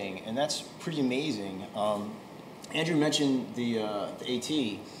same thing, and that's pretty amazing. Andrew mentioned the AT,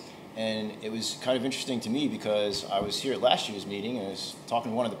 and it was kind of interesting to me because I was here at last year's meeting and I was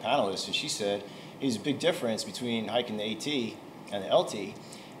talking to one of the panelists, and she said there's a big difference between hiking the AT and the LT.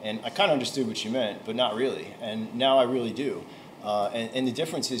 And I kind of understood what she meant, but not really. And now I really do. And the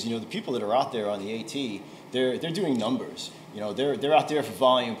difference is, you know, the people that are out there on the AT, they're doing numbers. You know, they're out there for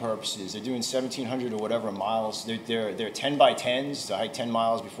volume purposes. They're doing 1,700 or whatever miles. They're 10 by 10s to hike 10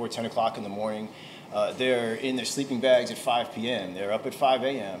 miles before 10 o'clock in the morning. They're in their sleeping bags at 5 p.m. They're up at 5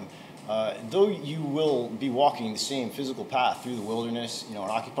 a.m. Though you will be walking the same physical path through the wilderness, you know,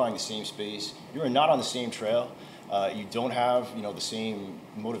 and occupying the same space, you are not on the same trail. You don't have, you know, the same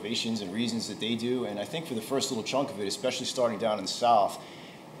motivations and reasons that they do. And I think for the first little chunk of it, especially starting down in the south,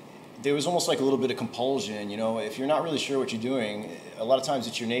 there was almost like a little bit of compulsion. You know, if you're not really sure what you're doing, a lot of times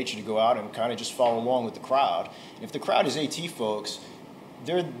it's your nature to go out and kind of just follow along with the crowd. And if the crowd is AT folks,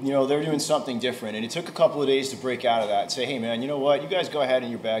 they're doing something different. And it took a couple of days to break out of that and say, hey man, you know what, you guys go ahead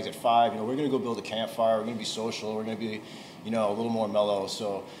in your bags at 5, you know, we're gonna go build a campfire, we're gonna be social, we're gonna be, you know, a little more mellow.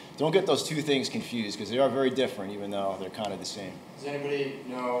 So don't get those two things confused, because they are very different, even though they're kind of the same. Does anybody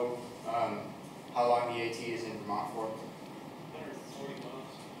know how long the AT is in Vermont for? 140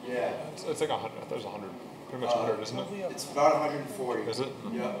 miles. Yeah. It's like 100. There's 100. Pretty much 100, isn't it? It's about 140. Is it?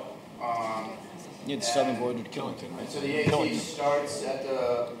 Yep. You had the southern border to Killington, right? So the AT starts at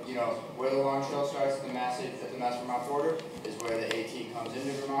the, you know, where the Long Trail starts at the Mass Vermont border is where the AT comes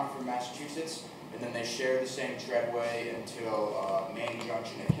into Vermont from Massachusetts, and then they share the same treadway until Main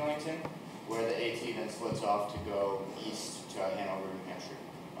Junction at Killington, where the AT then splits off to go east to Hanover, New Hampshire.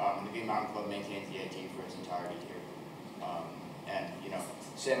 The Green Mountain Club maintains the AT for its entirety here. And, you know,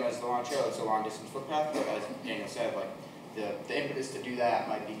 same as the Long Trail, it's a long distance footpath, but as Daniel said, like, the impetus to do that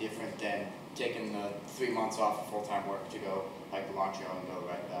might be different than taking the 3 months off of full-time work to go hike the Long Trail and go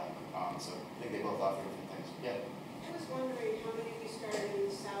right back. So I think they both offer different things. Yeah. I was wondering how many of you started in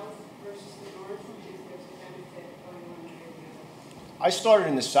the south versus the north, and if there's a benefit going one way or the other. I started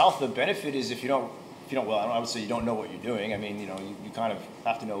in the south. The benefit is if you don't, well, I would say you don't know what you're doing. I mean, you know, you kind of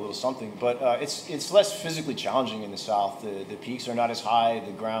have to know a little something, but it's less physically challenging in the south. The peaks are not as high,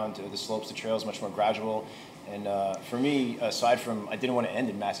 the ground, the slopes, the trails much more gradual. And for me, aside from, I didn't want to end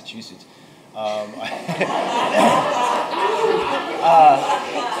in Massachusetts. Should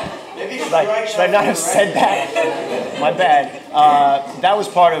I not have said that? My bad. That was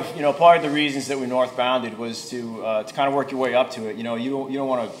part of the reasons that we northbounded was to kind of work your way up to it. You know, you don't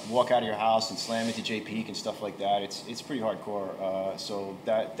want to walk out of your house and slam into Jay Peak and stuff like that. It's pretty hardcore. So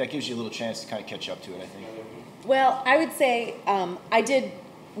that gives you a little chance to kind of catch up to it, I think. Well, I would say I did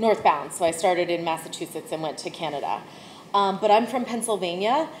northbound, so I started in Massachusetts and went to Canada. But I'm from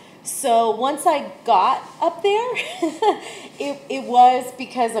Pennsylvania. So once I got up there, it was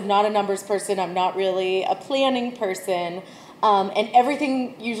because I'm not a numbers person, I'm not really a planning person, and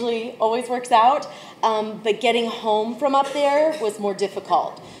everything usually always works out, but getting home from up there was more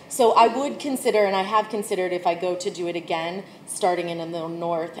difficult. So I would consider, and I have considered if I go to do it again, starting in the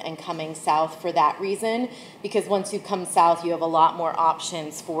north and coming south for that reason, because once you come south, you have a lot more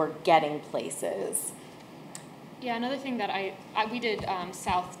options for getting places. Yeah, another thing that we did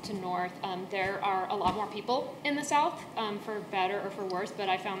south to north, there are a lot more people in the south, for better or for worse, but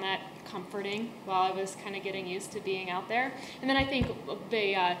I found that comforting while I was kind of getting used to being out there. And then I think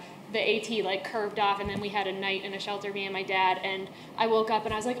the AT like curved off, and then we had a night in a shelter, me and my dad, and I woke up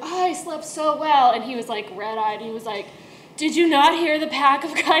and I was like, oh, I slept so well, and he was like red-eyed, he was like, did you not hear the pack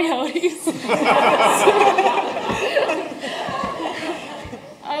of coyotes?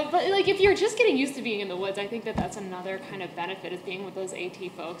 But like, if you're just getting used to being in the woods, I think that's another kind of benefit, is being with those AT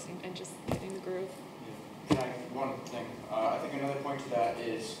folks and just getting the groove. Yeah. One thing, I think another point to that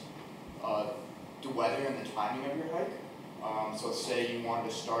is the weather and the timing of your hike. So let's say you wanted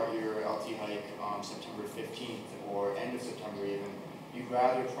to start your LT hike September 15th or end of September even. You'd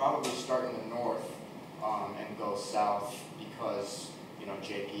rather probably start in the north and go south because, you know,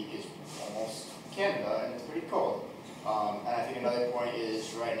 Jay Peak is almost Canada and it's pretty cold. And I think another point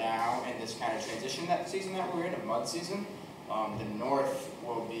is right now in this kind of transition season that we're in, a mud season, the north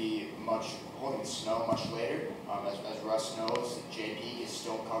will be holding snow much later. As Russ knows, Jay Peak is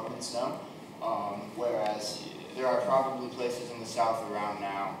still covered in snow, whereas there are probably places in the south around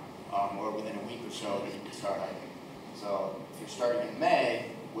now, or within a week or so, that you can start hiking. So if you're starting in May,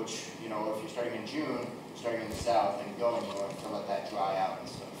 which, you know, if you're starting in June, starting in the south and going north to let that dry out and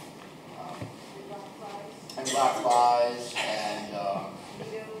stuff. And black flies and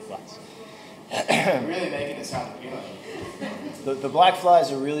really making it sound appealing. The black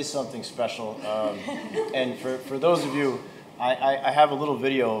flies are really something special. And for those of you, I have a little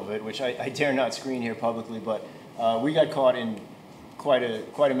video of it, which I dare not screen here publicly, but we got caught in quite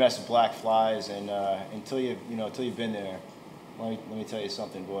a mess of black flies, and until you've been there, let me tell you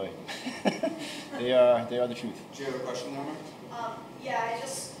something, boy. they are the truth. Do you have a question, Norma? Yeah, I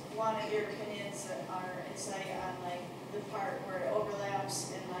just wanted your opinions or insight on like the part where it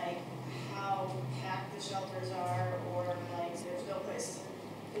overlaps and like how packed the shelters are, or like there's no place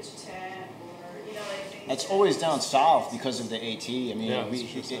to pitch a tent, or you know, like things. It's always down south because of the AT. I mean, Yeah,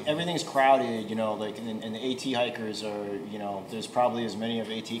 everything's crowded, you know, like, and the AT hikers are, you know, there's probably as many of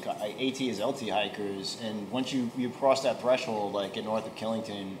AT as LT hikers, and once you cross that threshold, like at north of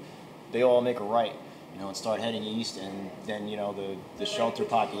Killington, they all make a right, you know, and start heading east, and then, you know, the shelter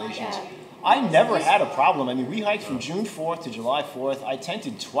populations. I never had a problem. I mean, we hiked from June 4th to July 4th. I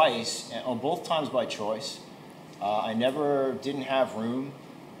tented twice, on both times by choice. I never didn't have room.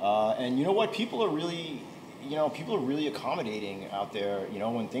 And you know what? People are really accommodating out there. You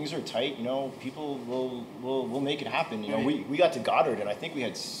know, when things are tight, you know, people will make it happen. You know, we got to Goddard, and I think we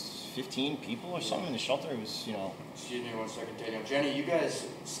had 15 people or something in the shelter. It was, you know. Excuse me 1 second, Daniel. Jenny, you guys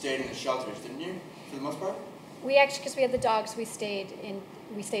stayed in the shelters, didn't you, for the most part? We actually, because we had the dogs, we stayed in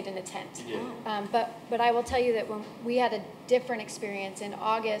a tent. You did. But I will tell you that when we had a different experience in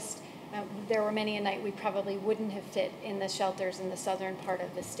August, there were many a night we probably wouldn't have fit in the shelters in the southern part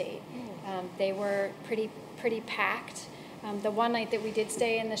of the state. They were pretty packed. The one night that we did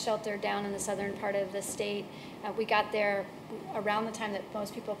stay in the shelter down in the southern part of the state, we got there around the time that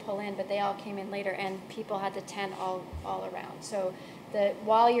most people pull in, but they all came in later, and people had the tent all around. So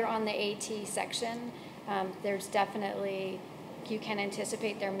while you're on the AT section, there's definitely, you can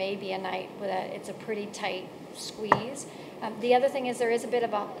anticipate there may be a night it's a pretty tight squeeze. The other thing is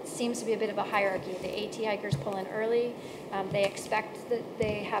seems to be a bit of a hierarchy. The AT hikers pull in early.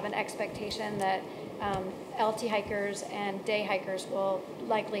 They have an expectation that LT hikers and day hikers will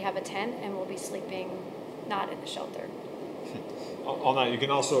likely have a tent and will be sleeping not in the shelter. All night. You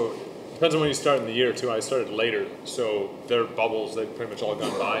can also, depends on when you start in the year too. I started later, so their bubbles, they've pretty much all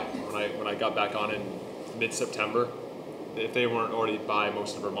gone by. When I got back on in mid-September, if they weren't already by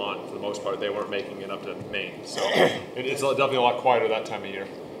most of Vermont, for the most part, they weren't making it up to Maine. So it's definitely a lot quieter that time of year.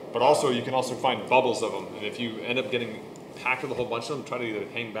 But also, you can also find bubbles of them, and if you end up getting packed with a whole bunch of them, try to either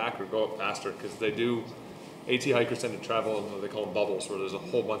hang back or go up faster, because AT hikers tend to travel in, they call them bubbles, where there's a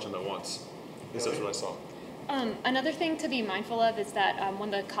whole bunch of them at once. At least that's what I saw. Another thing to be mindful of is that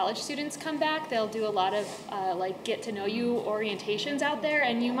when the college students come back, they'll do a lot of like get to know you orientations out there,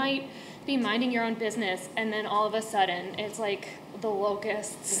 and you might be minding your own business, and then all of a sudden it's like the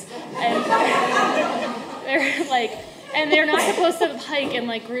locusts, and they're like, and they're not supposed to hike in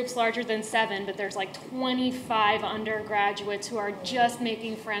like groups larger than 7, but there's like 25 undergraduates who are just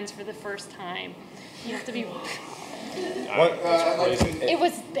making friends for the first time. You have to be. It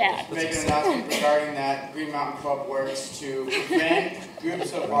was bad. Make an announcement regarding that. Green Mountain Club works to prevent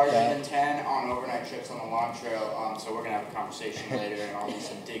groups of larger than 10 on overnight trips on the Long Trail. So we're going to have a conversation later, and I'll do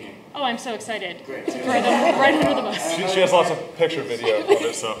some digging. Oh, I'm so excited. Great. Right under the bus. She has lots of picture video of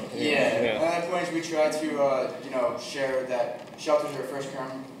it, so. Yeah. And at points we try to, share that shelters are first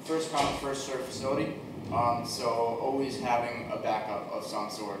come, first served facility. So always having a backup of some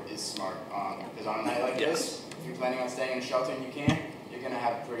sort is smart. Because on a night like this, if you're planning on staying in a shelter and you can't, you're going to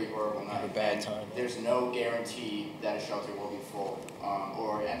have a pretty horrible night. Have a bad time. There's no guarantee that a shelter will be full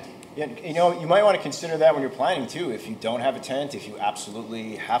or empty. Yeah, you know, you might want to consider that when you're planning too. If you don't have a tent, if you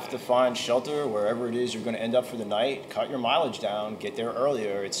absolutely have to find shelter wherever it is you're going to end up for the night, cut your mileage down, get there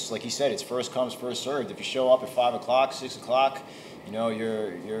earlier. It's like you said, it's first comes, first served. If you show up at 5 o'clock, 6 o'clock, you know,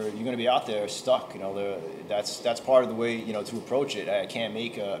 you're going to be out there stuck. You know, that's part of the way, you know, to approach it. I can't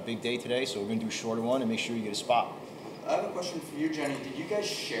make a big day today, so we're going to do a shorter one and make sure you get a spot. I have a question for you, Jenny. Did you guys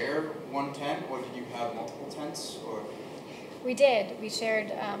share one tent, or did you have multiple tents, or? We did. We shared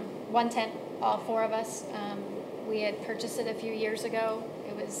one tent, all 4 of us. We had purchased it a few years ago.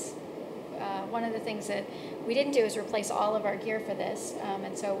 It was one of the things that we didn't do is replace all of our gear for this,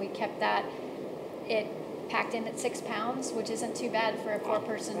 and so we kept that. It packed in at 6 pounds, which isn't too bad for a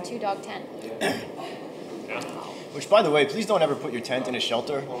 4-person, 2-dog tent. Yeah. Which, by the way, please don't ever put your tent in a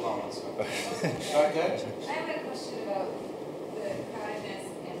shelter. Hold on 1 second. Okay. I have a question about the crowdedness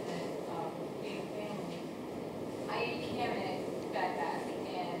and the being family. I came in backpack,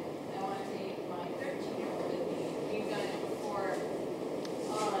 and I want to take my 13-year-old with me. We've done it before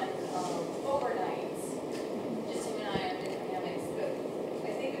on overnights, just him and I have different hammocks. But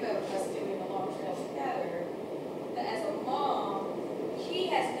I think about us doing the Long Trail together. But as a mom, he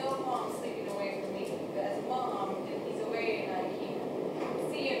has no mom sleeping away from me. But as a mom, if he's away and I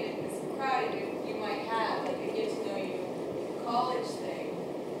can't see him in this crowd you might have, like a get to know you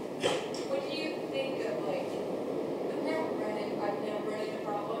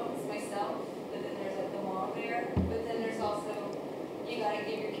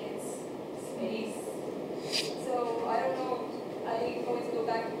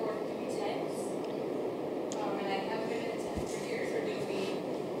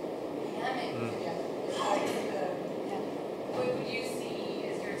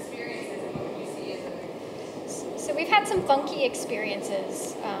had some funky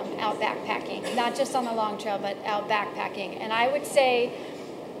experiences out backpacking, not just on the long trail, but out backpacking. And I would say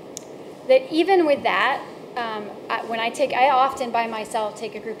that even with that, I often by myself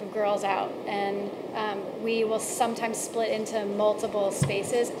take a group of girls out, and we will sometimes split into multiple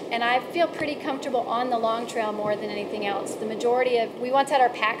spaces, and I feel pretty comfortable on the long trail more than anything else. The majority of, we once had our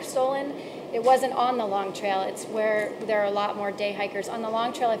pack stolen. It wasn't on the long trail, it's where there are a lot more day hikers. On the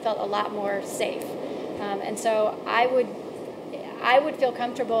long trail I felt a lot more safe. And so I would feel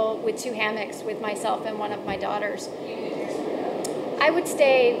comfortable with 2 hammocks with myself and one of my daughters. I would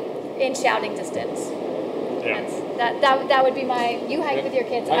stay in shouting distance. Yeah. That would be my, you hike with your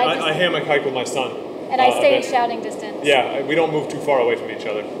kids. I hammock hike with my son. And I stay in shouting distance. Yeah, we don't move too far away from each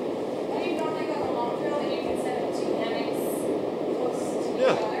other. When you don't like on the long trail, then you can set up 2 hammocks close to each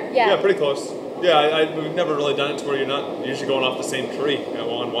other. Yeah. Yeah, pretty close. Yeah, we've never really done it to where you're not usually going off the same tree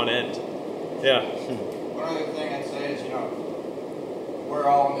on one end. Yeah. One other thing I'd say is, we're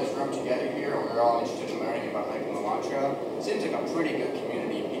all in this room together here, and we're all interested in learning about hiking the long trail. It seems like a pretty good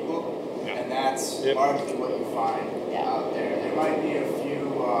community of people, and that's largely what you find out there. There might be a few,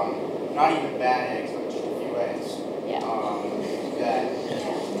 not even bad eggs, but just a few eggs.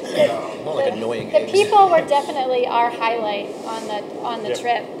 More like annoying The eggs. people were definitely our highlight on the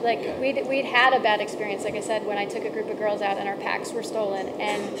trip. Like we'd had a bad experience, like I said, when I took a group of girls out and our packs were stolen,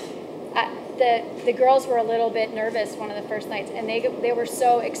 and the girls were a little bit nervous one of the first nights, and they were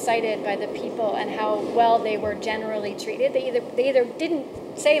so excited by the people and how well they were generally treated. They either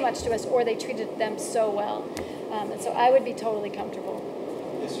didn't say much to us or they treated them so well, and so I would be totally comfortable.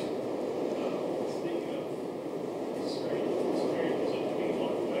 Yes, sir.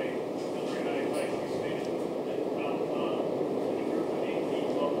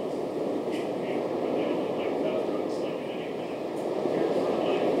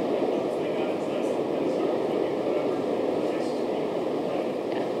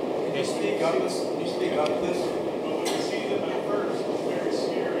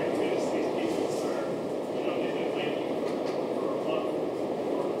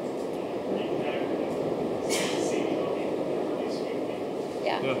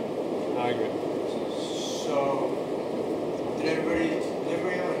 I agree. So, did everybody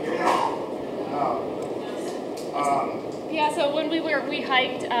able to hear that? Yeah, so when we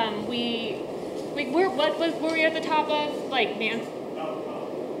hiked, were we at the top of, like,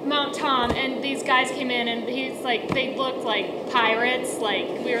 Mount Tom, and these guys came in, and he's like, they looked like pirates, like,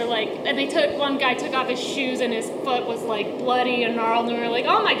 we were like, and one guy took off his shoes and his foot was like bloody and gnarled, and we were like,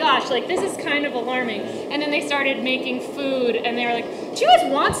 oh my gosh, like, this is kind of alarming. And then they started making food, and they were like, do you guys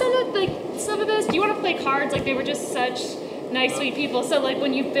want some of this? Do you want to play cards? Like, they were just such nice, sweet people. So, like,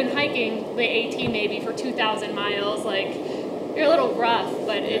 when you've been hiking the AT maybe for 2,000 miles, like, you're a little rough,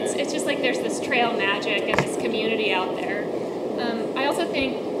 but it's just like there's this trail magic and this community out there. I also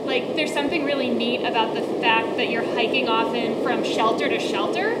think, like, there's something really neat about the fact that you're hiking often from shelter to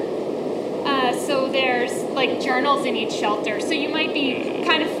shelter. So there's, like, journals in each shelter. So you might be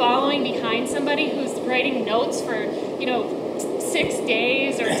kind of following behind somebody who's writing notes for, 6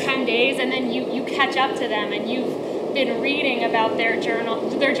 days or 10 days, and then you catch up to them and you've been reading about their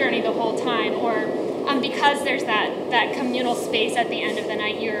journey the whole time, or because there's that communal space at the end of the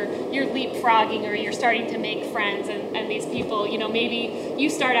night, you're leapfrogging, or you're starting to make friends, and these people, maybe you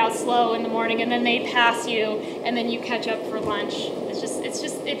start out slow in the morning and then they pass you and then you catch up for lunch.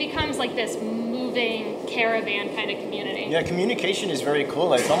 It becomes like this moving caravan kind of community. Yeah, communication is very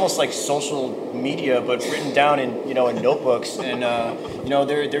cool. It's almost like social media, but written down in in notebooks. And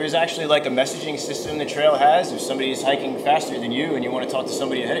there is actually like a messaging system the trail has. If somebody's hiking faster than you and you want to talk to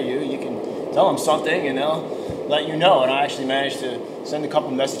somebody ahead of you, you can tell them something and they'll let you know. And I actually managed to send a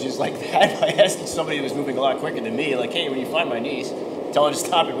couple messages like that by asking somebody who was moving a lot quicker than me, like, hey, when you find my niece, tell her to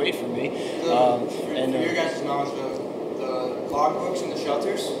stop and wait for me. For your guys' knowledge, the logbooks in the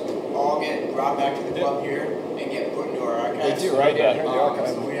shelters all get brought back to the club here and get put into our archives. They do, right? Yeah, here in the archive.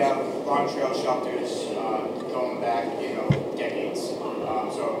 So we have long trail shelters going back, decades.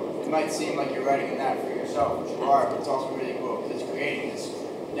 So it might seem like you're writing in that for yourself, which you are, but it's also really cool because it's creating this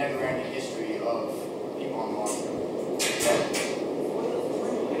never-ending history of people on the long trail.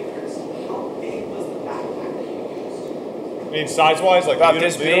 How big was the backpack that you used? I mean, size-wise, like about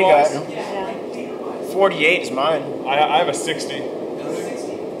this big. Yeah, like liter-wise. 48 is mine. I have a 60. 60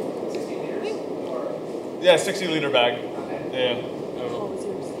 liters? Or? Yeah, 60-liter bag. Okay. Yeah.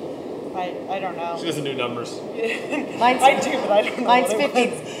 I don't know. She doesn't do numbers. Mine's, I do, but I don't know. mine's what it 50.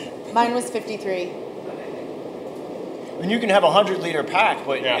 was. Mine was 53. And you can have a 100-liter pack,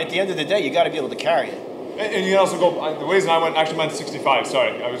 but Yeah. at the end of the day, you got to be able to carry it. And you can also go, the reason I went, actually mine's 65,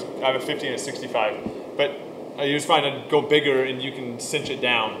 sorry. I have a 50 and a 65. But I just find I'd go bigger and you can cinch it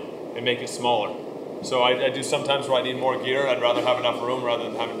down and make it smaller. So I do sometimes where I need more gear, I'd rather have enough room rather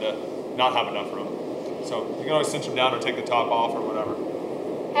than having to not have enough room. So you can always cinch them down or take the top off or whatever.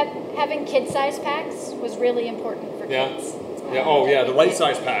 Having kid-size packs was really important for kids. Yeah. Oh yeah, the right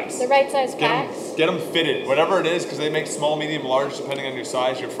size packs. The right size packs. Get them fitted, whatever it is, because they make small, medium, large depending on your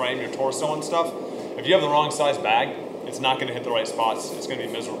size, your frame, your torso, and stuff. If you have the wrong size bag, it's not going to hit the right spots. It's going to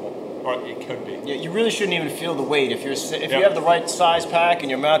be miserable, or it could be. Yeah, you really shouldn't even feel the weight. If you have the right size pack and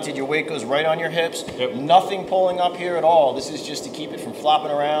you're mounted, your weight goes right on your hips. Nothing pulling up here at all. This is just to keep it from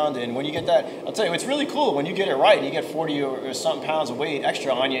flopping around. And when you get that, I'll tell you, it's really cool when you get it right and you get 40 or something pounds of weight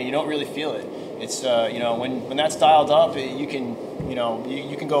extra on you. You don't really feel it. It's when that's dialed up, you can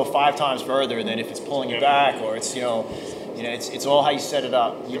you can go 5 times further than if it's pulling you back or it's it's all how you set it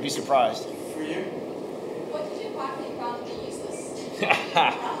up. You'd be surprised. For you? What did you pocket found to be useless?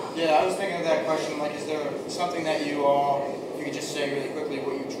 Yeah, I was thinking of that question. Like, is there something that you all, if you could just say really quickly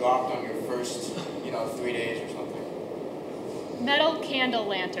what you dropped on your first, 3 days or something? Metal candle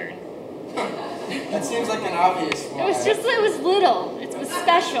lantern. That seems like an obvious one. It was little. It was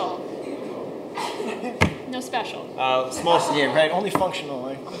special. No special. Small. Yeah, right. Only functional.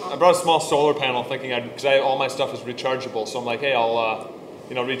 I brought a small solar panel, thinking because all my stuff is rechargeable. So I'm like, hey, I'll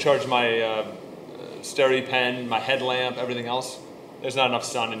recharge my Steri pen, my headlamp, everything else. There's not enough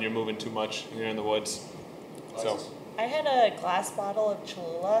sun, and you're moving too much. And you're in the woods. So I had a glass bottle of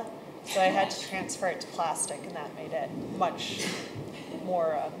Cholula, so I had to transfer it to plastic, and that made it much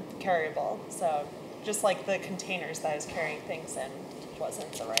more carryable. So just like the containers that I was carrying things in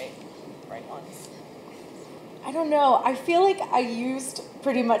wasn't the right ones. I don't know. I feel like I used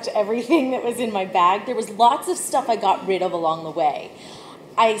pretty much everything that was in my bag. There was lots of stuff I got rid of along the way.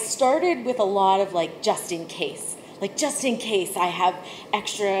 I started with a lot of just in case. Like just in case I have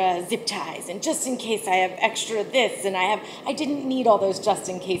extra zip ties and just in case I have extra this and I didn't need all those just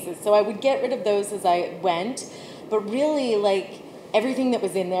in cases. So I would get rid of those as I went. But really everything that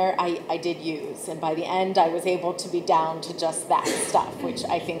was in there, I did use. And by the end, I was able to be down to just that stuff, which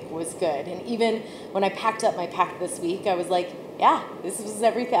I think was good. And even when I packed up my pack this week, I was like, yeah, this was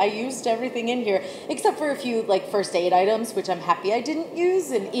everything. I used everything in here, except for a few first aid items, which I'm happy I didn't use.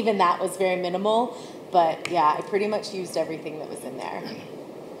 And even that was very minimal. But yeah, I pretty much used everything that was in there.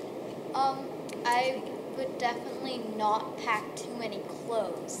 I would definitely not pack too many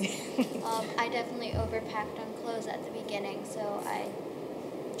clothes. I definitely overpacked on clothes at the beginning, so I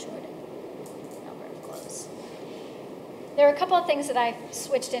shortened the number of clothes. There were a couple of things that I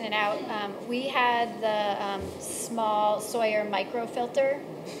switched in and out. We had the small Sawyer microfilter.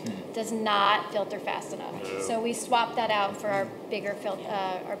 Does not filter fast enough. So we swapped that out for our bigger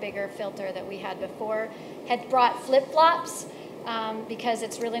filter that we had before. Had brought flip-flops because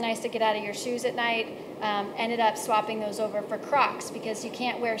it's really nice to get out of your shoes at night. Ended up swapping those over for Crocs because you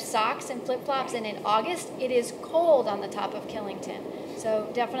can't wear socks and flip-flops, and in August it is cold on the top of Killington. So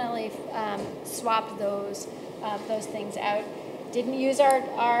definitely swapped those things out. Didn't use our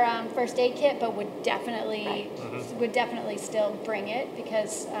first aid kit, but would definitely still bring it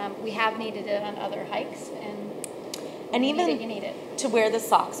because we have needed it on other hikes, and even you need it. To wear the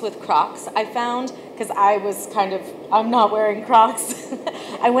socks with Crocs, I found, because I'm not wearing Crocs.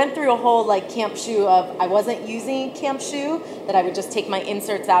 I went through a whole camp shoe of, I wasn't using a camp shoe, that I would just take my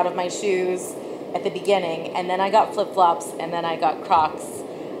inserts out of my shoes at the beginning, and then I got flip-flops, and then I got Crocs.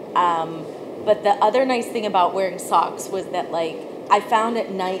 But the other nice thing about wearing socks was that I found at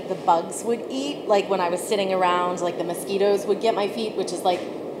night the bugs would eat, when I was sitting around, the mosquitoes would get my feet, which is the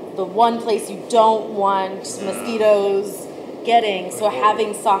one place you don't want mosquitoes getting. So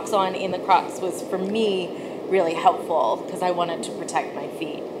having socks on in the Crocs was, for me, really helpful because I wanted to protect my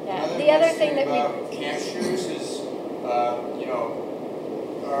feet. Yeah. The other thing that about camp shoes is,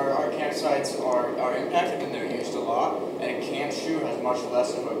 our campsites are impacted and they're used a lot, and a camp shoe has much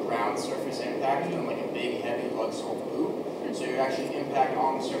less of a ground surface impact than a big, heavy, lug-sole boot. So your actual impact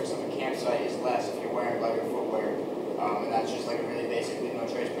on the surface of a campsite is less if you're wearing lighter footwear. And that's just a really basic no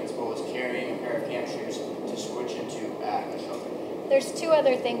trace principle, is carrying a pair of camp shoes to switch into at a shelter. There's 2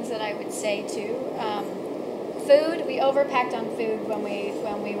 other things that I would say too. Food, we overpacked on food when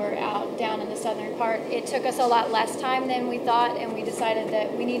we were out down in the southern part. It took us a lot less time than we thought, and we decided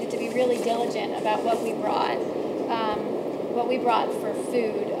that we needed to be really diligent about what we brought for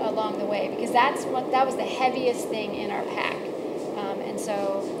food along the way, because that was the heaviest thing in our pack. And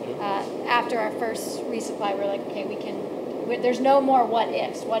so after our first resupply, we're like, okay, there's no more what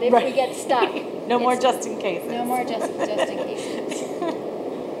ifs. What if we get stuck? No more just in cases. No more just in cases. I've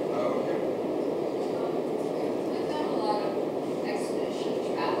done a lot of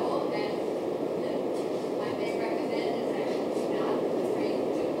expedition travel, and my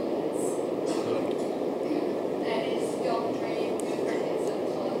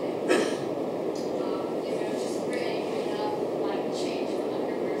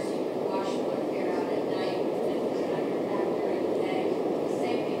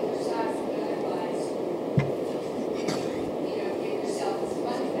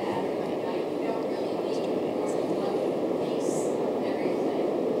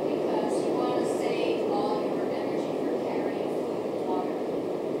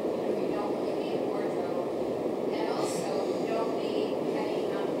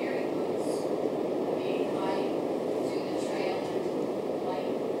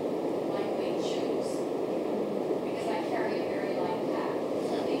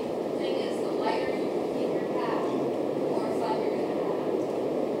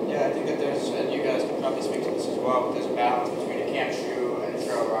and you guys can probably speak to this as well, but there's a balance between a camp shoe and a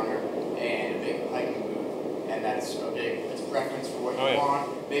trail runner and a big hiking boot, and it's a preference for what you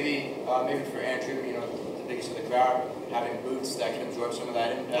want. Maybe for Andrew, you know, the biggest of the crowd, having boots that can absorb some of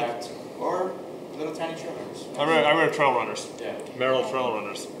that impact, or little tiny trail runners. I wear trail runners. Yeah. Merrell trail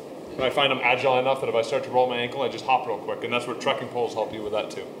runners. And I find them agile enough that if I start to roll my ankle, I just hop real quick, and that's where trekking poles help you with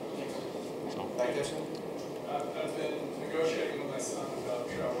that too. So. Like this one? I've been negotiating with my son about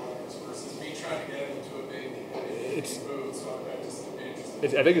trail runners versus me trying to get him into a big boot, so I just be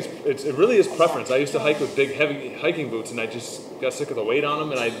interested. I think it really is preference. I used to hike with big, heavy hiking boots, and I just got sick of the weight on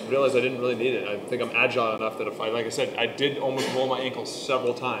them, and I realized I didn't really need it. I think I'm agile enough that if I, like I said, I did almost roll my ankle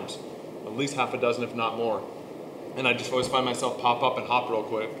several times, at least half a dozen, if not more. And I just always find myself pop up and hop real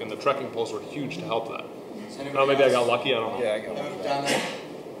quick, and the trekking poles were huge to help that. Oh, maybe I got lucky. I don't know. Yeah, I got lucky.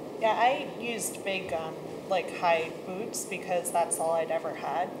 Yeah, I used big, like high boots because that's all I'd ever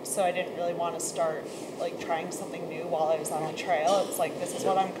had. So I didn't really want to start like trying something new while I was on the trail. It's like, this is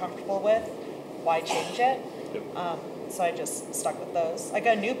what I'm comfortable with. Why change it? So I just stuck with those. I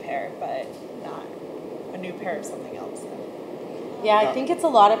got a new pair, but not a new pair of something else. Yeah, I think it's a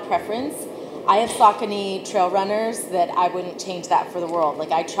lot of preference. I have Saucony trail runners that I wouldn't change that for the world.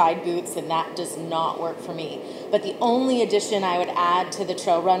 Like, I tried boots and that does not work for me. But the only addition I would add to the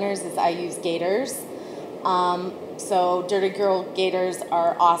trail runners is I use gaiters. So Dirty Girl gaiters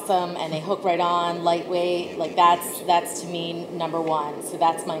are awesome and they hook right on, lightweight. Like, that's to me number one. So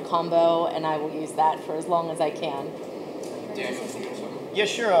that's my combo, and I will use that for as long as I can. Yeah,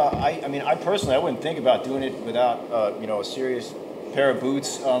 sure. I mean, I personally, I wouldn't think about doing it without, you know, a serious pair of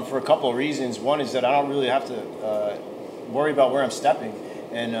boots for a couple of reasons. One is that I don't really have to worry about where I'm stepping.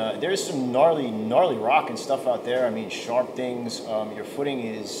 And there's some gnarly rock and stuff out there. I mean, sharp things. Your footing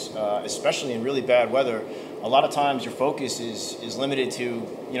is, especially in really bad weather, a lot of times your focus is limited to,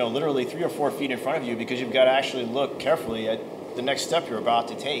 you know, literally 3 or 4 feet in front of you because you've got to actually look carefully at the next step you're about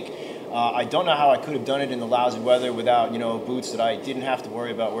to take. I don't know how I could have done it in the lousy weather without, you know, boots that I didn't have to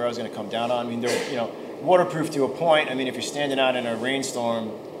worry about where I was going to come down on. I mean, they're, you know, waterproof to a point. I mean, if you're standing out in a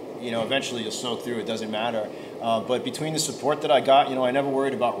rainstorm, you know, eventually you'll soak through. It doesn't matter. But between the support that I got, you know, I never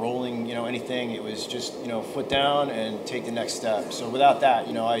worried about rolling, you know, anything. It was just, you know, foot down and take the next step. So without that,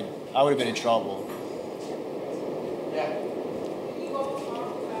 you know, I would have been in trouble. Yeah. You all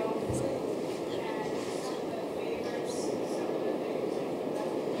talked about food and some of the flavors, some of the things that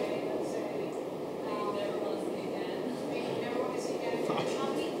you made, let's say, never want to see again. Never want to see again. How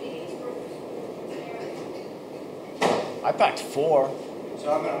many days were preparing? I packed 4.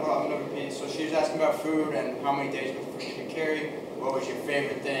 So I'm gonna repeat. So she was asking about food and how many days before you could carry. What was your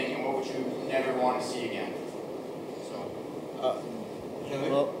favorite thing, and what would you never want to see again? So,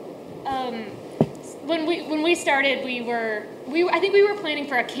 When we started, I think we were planning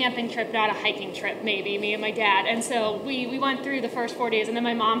for a camping trip, not a hiking trip, maybe, me and my dad. And so we went through the first 4 days, and then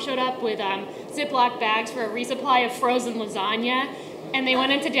my mom showed up with Ziploc bags for a resupply of frozen lasagna. And they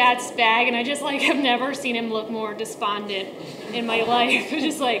went into Dad's bag, and I just like have never seen him look more despondent in my life. It was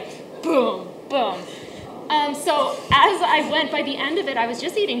just like, boom, boom. So as I went, by the end of it, I was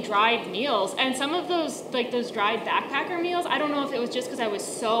just eating dried meals, and some of those, like those dried backpacker meals, I don't know if it was just because I was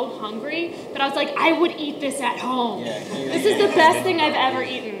so hungry, but I was like, I would eat this at home. Yeah, this is the best thing I've ever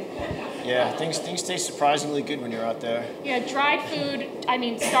eaten. Yeah, things taste surprisingly good when you're out there. Yeah, dried food, I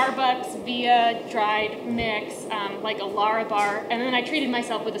mean, Starbucks, Via, dried mix, like a Lara bar, and then I treated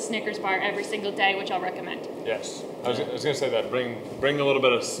myself with a Snickers bar every single day, which I'll recommend. Yes, I was going to say that. Bring a little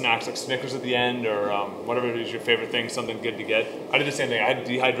bit of snacks like Snickers at the end, or whatever it is your favorite thing, something good to get. I did the same thing. I had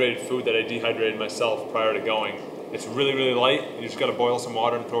dehydrated food that I dehydrated myself prior to going. It's really, really light. You just got to boil some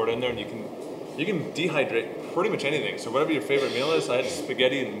water and throw it in there, and you can dehydrate pretty much anything. So whatever your favorite meal is, I had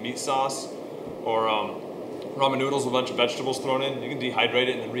spaghetti and meat sauce, or ramen noodles with a bunch of vegetables thrown in. You can dehydrate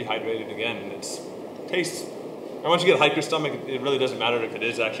it and then rehydrate it again, and it tastes. And once you get a hiker stomach, it really doesn't matter if it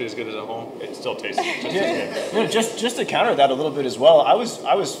is actually as good as at home. It still tastes just as good. You know, just to counter that a little bit as well, I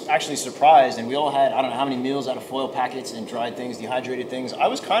was actually surprised, and we all had, I don't know how many meals out of foil packets and dried things, dehydrated things. I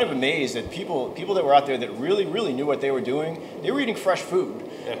was kind of amazed that people that were out there that really knew what they were doing, they were eating fresh food.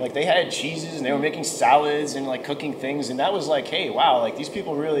 Yeah. Like, they had cheeses and they were making salads and like cooking things, and that was like, hey, wow, like these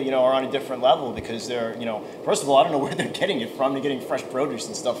people really, you know, are on a different level, because they're, you know, first of all, I don't know where they're getting it from. They're getting fresh produce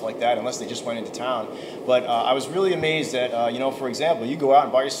and stuff like that, unless they just went into town. But I was really amazed that, you know, for example, you go out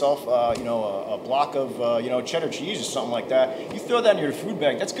and buy yourself, you know, a block of, you know, cheddar cheese or something like that. You throw that in your food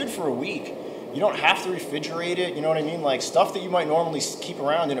bag. That's good for a week. You don't have to refrigerate it, you know what I mean? Like stuff that you might normally keep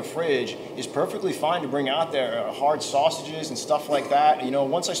around in a fridge is perfectly fine to bring out there. Hard sausages and stuff like that. You know,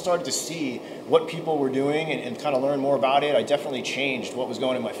 once I started to see what people were doing and kind of learn more about it, I definitely changed what was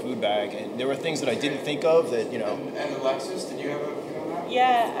going in my food bag. And there were things that I didn't think of that, you know. And Alexis, did you have a view on that?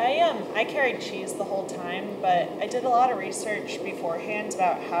 Yeah, I carried cheese the whole time, but I did a lot of research beforehand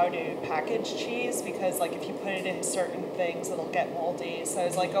about how to package cheese because like if you put it in certain things, it'll get moldy. So I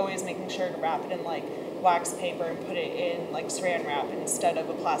was like always making sure to wrap it in like wax paper and put it in like saran wrap instead of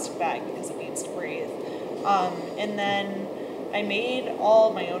a plastic bag because it needs to breathe. And then I made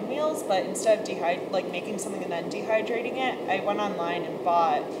all my own meals, but instead of making something and then dehydrating it, I went online and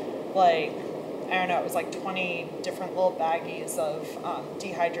bought like, I don't know, it was like 20 different little baggies of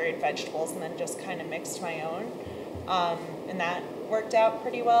dehydrated vegetables and then just kind of mixed my own. And that worked out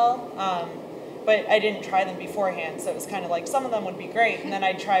pretty well. But I didn't try them beforehand, so it was kind of like some of them would be great, and then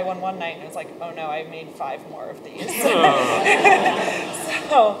I'd try one night and it was like, oh no, I made 5 more of these.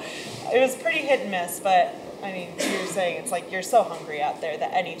 So it was pretty hit and miss, but I mean, you're saying it's like you're so hungry out there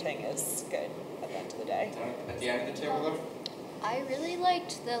that anything is good at the end of the day. At the end of the table, though? I really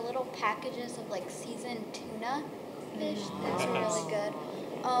liked the little packages of like seasoned tuna fish. Those were really good.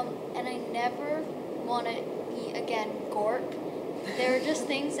 And I never want to eat again gorp. They were just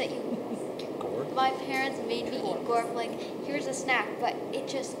things that my parents made me eat gorp. Like, here's a snack, but it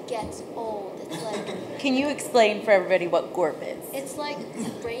just gets old. It's like. Can you explain for everybody what gorp is? It's like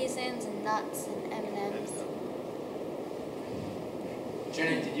raisins and nuts and M&Ms.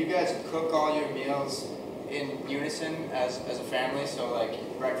 Jenny, did you guys cook all your meals in unison as a family? So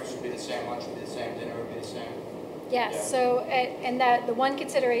like breakfast would be the same, lunch would be the same, dinner would be the same? Yes, Yeah. so, and that, the one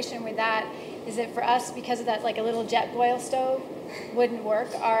consideration with that is that for us, because of that, like a little jet boil stove wouldn't work.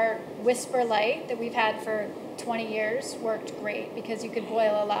 Our Whisper Light that we've had for 20 years worked great because you could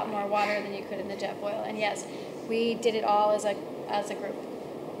boil a lot more water than you could in the jet boil. And yes, we did it all as a group.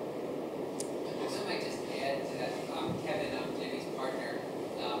 I might just add to that, Kevin, Jenny's partner,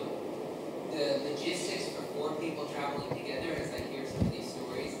 the logistics for 4 people traveling together, as I hear some of these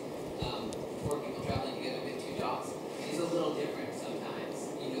stories, 4 people traveling together with 2 dogs, is a little different sometimes.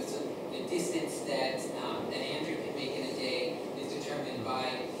 You know, so the distance that Andrew can make in a day is determined by,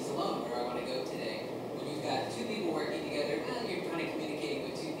 he's alone, where I want to go today. When you've got 2 people working together, you're kind of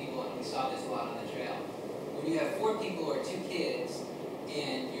communicating with 2 people, and we saw this a lot on the trail. When you have 4 people or 2 kids,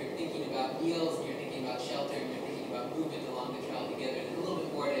 and you're thinking about meals, and you're thinking about shelter, and you're thinking about movement along the trail together, there's a little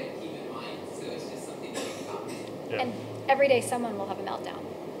bit more to keep in mind. So it's just something to think about. And every day someone will have a meltdown.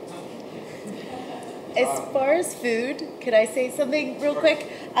 As far as food, could I say something real quick?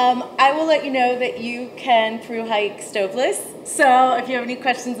 I will let you know that you can through hike stoveless. So if you have any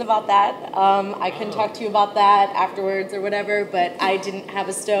questions about that, I can talk to you about that afterwards or whatever. But I didn't have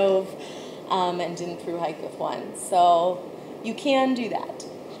a stove and didn't through hike with one. So you can do that.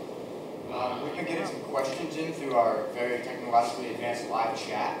 We've been getting some questions in through our very technologically advanced live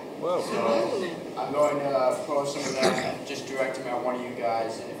chat. Whoa. So I'm going to post some of them and just direct them at one of you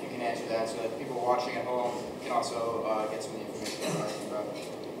guys, and if you can answer that so that people watching at home can also get some of the information we're talking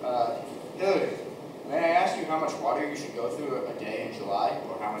about. Hillary, may I ask you how much water you should go through a day in July,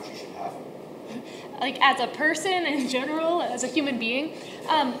 or how much you should have? Like as a person in general, as a human being,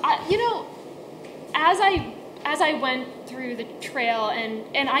 as I went through the trail,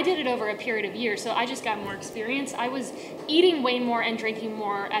 and I did it over a period of years, so I just got more experience. I was eating way more and drinking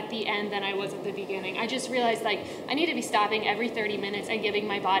more at the end than I was at the beginning. I just realized like I need to be stopping every 30 minutes and giving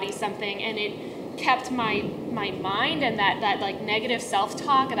my body something, and it kept my mind and that like negative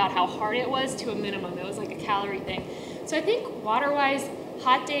self-talk about how hard it was to a minimum. It was like a calorie thing. So I think water-wise,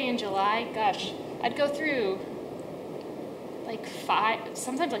 hot day in July, gosh, I'd go through like 5,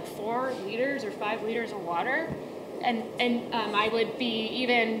 sometimes like 4 liters or 5 liters of water, and I would be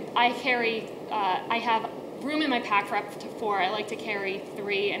even. I have room in my pack for up to 4. I like to carry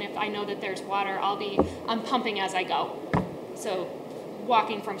 3, and if I know that there's water, I'm pumping as I go. So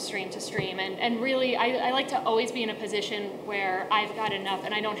walking from stream to stream, and really I like to always be in a position where I've got enough,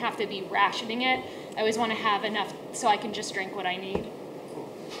 and I don't have to be rationing it. I always want to have enough so I can just drink what I need. Cool.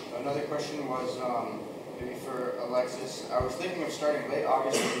 Another question was maybe for Alexis. I was thinking of starting late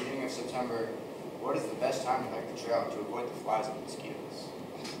August or beginning of September. What is the best time to hike the trail to avoid the flies and mosquitoes?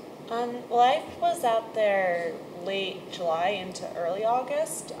 Well, I was out there late July into early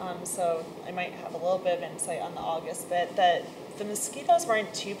August, so I might have a little bit of insight on the August bit. That the mosquitoes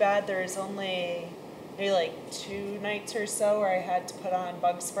weren't too bad. There was only maybe like 2 nights or so where I had to put on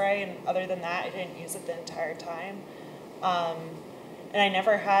bug spray, and other than that, I didn't use it the entire time. And I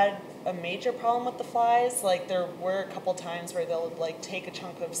never had a major problem with the flies. Like there were a couple times where they'll like take a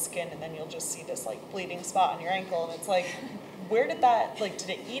chunk of skin and then you'll just see this like bleeding spot on your ankle, and it's like, where did that, like, did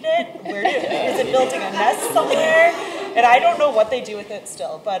it eat it? Is it building a nest somewhere? And I don't know what they do with it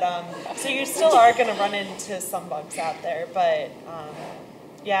still, but so you still are gonna run into some bugs out there, but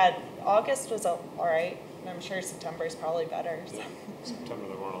yeah, August was all right, and I'm sure September is probably better. So. Yeah. September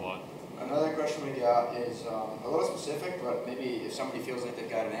there weren't a lot. Another question we got is a little specific, but maybe if somebody feels like they've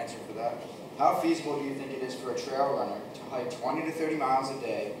got an answer for that. How feasible do you think it is for a trail runner to hike 20 to 30 miles a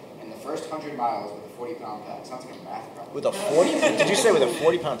day in the first 100 miles with a 40-pound pack? Sounds like a math problem. With a 40? Did you say with a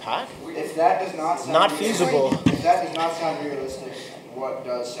 40-pound pack? If that does not sound not feasible. If that does not sound realistic, what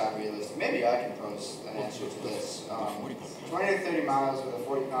does sound realistic? Maybe I can pose an answer to this. 20 to 30 miles with a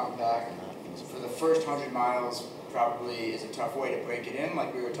 40-pound pack for the first 100 miles probably is a tough way to break it in,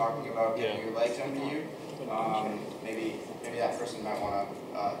 like we were talking about getting your legs under you. Maybe that person might want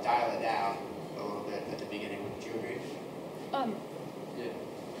to dial it down a little bit at the beginning. Would you agree? Yeah.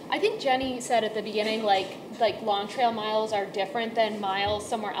 I think Jenny said at the beginning, like long trail miles are different than miles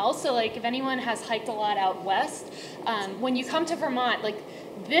somewhere else. So like if anyone has hiked a lot out west, when you come to Vermont, like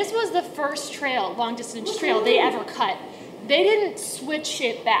this was the first trail, long distance trail they ever cut. They didn't switch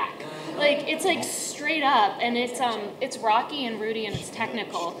it back. Like it's like straight up, and it's rocky and rooty and it's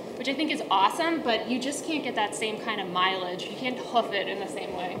technical, which I think is awesome. But you just can't get that same kind of mileage. You can't hoof it in the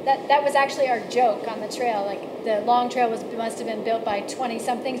same way. That was actually our joke on the trail. Like the long trail must have been built by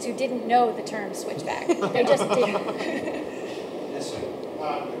 20-somethings who didn't know the term switchback. They just didn't. Yes, sir.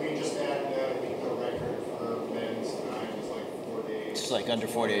 We just had the record for men's time is like 4 days. It's like under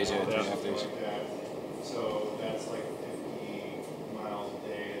 4 days, yeah, 3.5 days. Like that. So that's like 50 miles a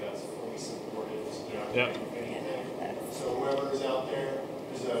day. That's fully supported. Yeah. So whoever's out there,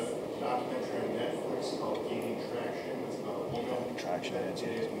 there's a documentary on Netflix called Gaining Traction. It's about a woman that did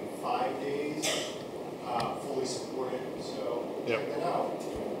it in 5 days, fully supported. So check that out.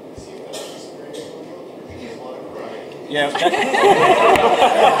 See if that's experience for you. There's a lot of crying. Yeah,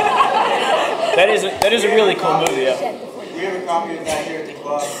 that is a really cool movie. Yeah. We have a copy of that here at the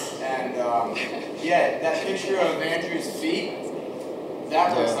club, and yeah, that picture of Andrew's feet,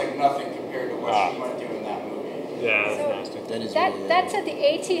 that looks like nothing compared to what she went through in that movie. Yeah, that's so nasty. That said, the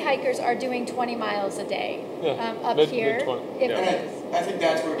AT hikers are doing 20 miles a day up here. And I think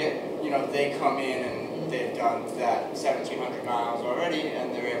that's where they come in and they've done that 1,700 miles already,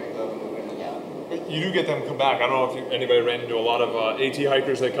 and they're able to move into that. You do get them come back. I don't know if anybody ran into a lot of AT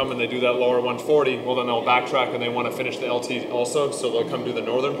hikers. They come and they do that lower 140. Well, then they'll backtrack and they want to finish the LT also, so they'll come do the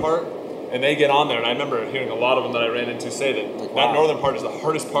northern part. And they get on there, and I remember hearing a lot of them that I ran into say that that northern part is the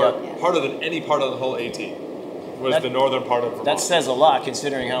hardest part, harder than any part of the whole AT. The northern part of Vermont. That says a lot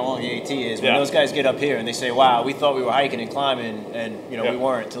considering how long the AT is. When those guys get up here and they say, wow, we thought we were hiking and climbing, and we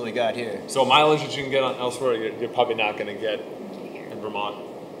weren't until we got here. So mileage that you can get on elsewhere, you're probably not going to get in Vermont.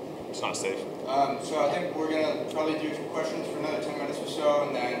 It's not safe. So I think we're going to probably do 2 questions for another 10 minutes or so,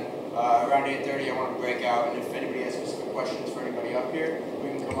 and then around 8:30 I want to break out, and if anybody has specific questions for anybody up here, we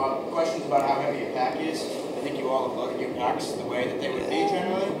can come up. Questions about how heavy your pack is. I think you all have loaded your packs the way that they would be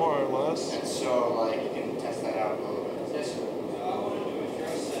generally. More or less. And so you can test that out a little bit. Yes, sir. I wanted to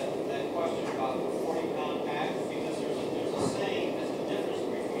address that question about the 40-pound pack, because there's a saying that the difference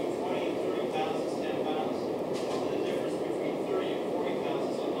between 20 and 30 pounds is 10 pounds, and the difference between 30 and 40 pounds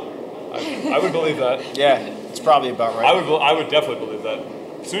is 100 pounds. I would believe that. Yeah, it's probably about right. I would definitely believe that.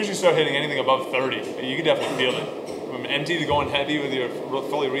 As soon as you start hitting anything above 30, you can definitely feel it. From empty to going heavy with your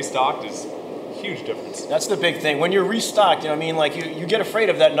fully restocked is a huge difference. That's the big thing. When you're restocked, like you get afraid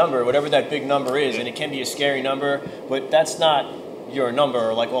of that number, whatever that big number is, and it can be a scary number, but that's not your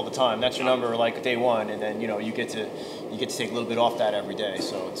number like all the time. That's your number like day one, and then you get to take a little bit off that every day.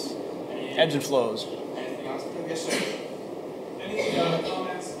 So it's ebbs and flows. Anything else? Yes, sir. Any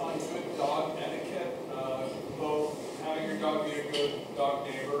comments on good dog etiquette, both having your dog be a good dog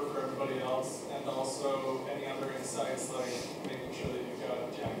neighbor for everybody else, and also any other insights like making sure that you've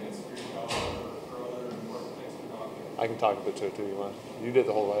got jackets for your dog or other important things for dog care? I can talk a bit to it too. You did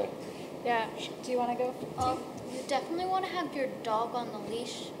the whole way. Yeah. Do you want to go? You definitely want to have your dog on the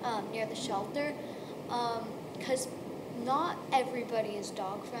leash near the shelter, because not everybody is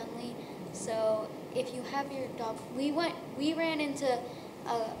dog friendly. So if you have your dog, we ran into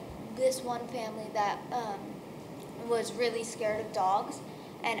this one family that was really scared of dogs,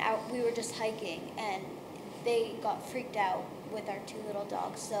 and we were just hiking, and they got freaked out with our 2 little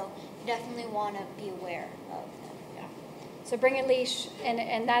dogs. So you definitely want to be aware of them. So bring a leash,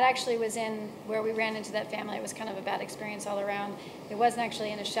 and that actually was in where we ran into that family. It was kind of a bad experience all around. It wasn't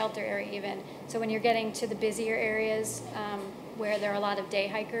actually in a shelter area even. So when you're getting to the busier areas, where there are a lot of day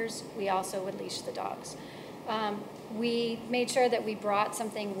hikers, we also would leash the dogs. We made sure that we brought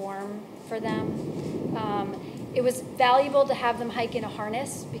something warm for them. It was valuable to have them hike in a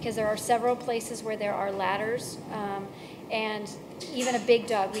harness because there are several places where there are ladders, and even a big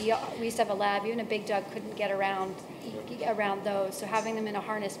dog, we used to have a lab, even a big dog couldn't get around those. So having them in a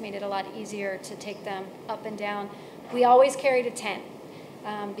harness made it a lot easier to take them up and down. We always carried a tent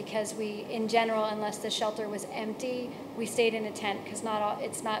because we, in general, unless the shelter was empty, we stayed in a tent because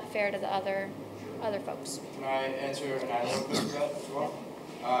it's not fair to the other folks. Can I answer an add real quick to that as well?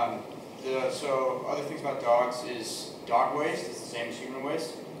 So other things about dogs is dog waste is the same as human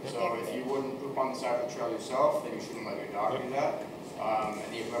waste. So if you wouldn't poop on the side of the trail yourself, then you shouldn't let your dog do that.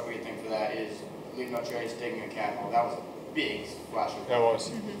 And the appropriate thing for that is leave no trace, digging a cat hole. That was a big splash of That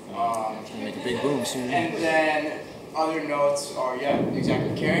was. Make a big boom soon. And then other notes are, yeah,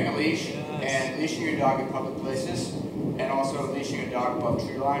 exactly, carrying a leash and leashing your dog in public places, and also leashing your dog above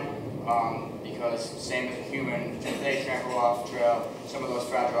tree line. Because same as a human, if they trample off the trail, some of those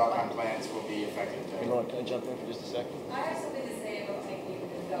fragile alpine plants will be affected too. Hey, Lauren, can I jump in for just a second? I have something to say about hiking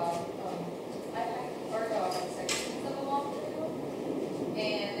with a dog. Our dog has sections of a long trail,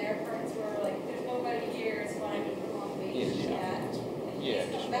 and their friends were like, "There's nobody here, it's fine, you can go on leash." Yeah,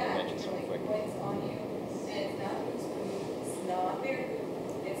 just want to mention something quick. Points on you, and it's not loose food, it's not bear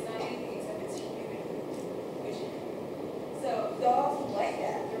food, it's not anything except it's human food. So dogs like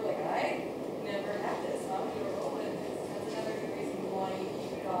that. They're like, I never had this. I'm gonna roll with this. That's another good reason why you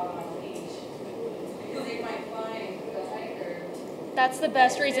keep your dog on a leash, because they might find a hiker. That's the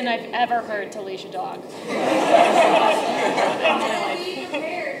best reason I've ever heard to leash a dog. And be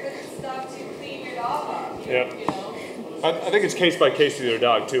prepared for the stuff to clean your dog off. Yep. You know. I think it's case by case with your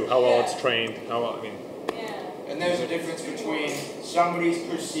dog too. How well it's trained. How well, I mean. And there's a difference between somebody's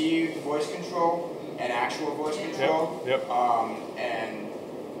perceived voice control and actual voice control. Yep. And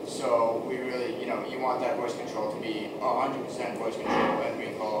so we really, you want that voice control to be 100% voice control when we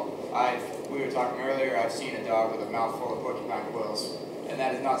call. We were talking earlier, I've seen a dog with a mouthful of porcupine quills, and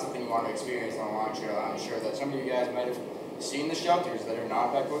that is not something you want to experience on a long trail. I'm sure that some of you guys might have seen the shelters that are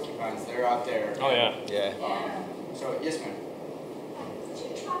not by porcupines. They're out there. Oh yeah. Yeah. So, yes ma'am. Could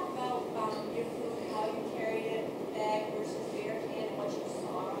you talk about your food, how you carried it, bag versus beer can, and what you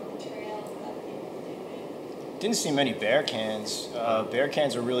saw on the trail, and what other people were doing? Didn't see many bear cans. Bear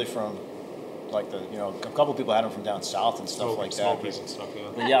cans are really from, like a couple people had them from down south and stuff like that. Smokies and stuff, yeah.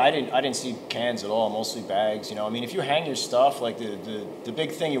 But yeah, I didn't see cans at all. Mostly bags. I mean, if you hang your stuff, like the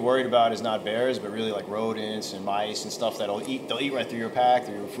big thing you're worried about is not bears, but really like rodents and mice and stuff they'll eat right through your pack,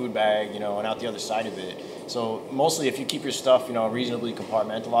 through your food bag, and out the other side of it. So mostly, if you keep your stuff, reasonably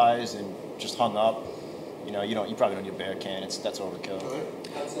compartmentalized and just hung up, you probably don't need a bear can. That's overkill.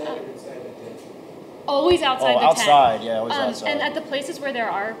 Outside or inside the tent? Always outside the tent. Outside, yeah, always outside. And at the places where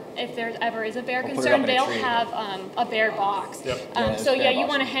if there ever is a bear Or put it concern, up in a they'll tree. have a bear box. Yep. So bear you box.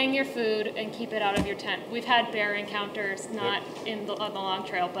 want to hang your food and keep it out of your tent. We've had bear encounters, not on the long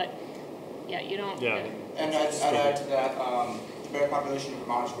trail, but yeah, you don't. Yeah. And I'd add to that, the bear population in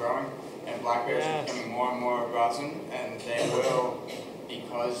Vermont is growing, and black bears are becoming more and more brazen, and they will,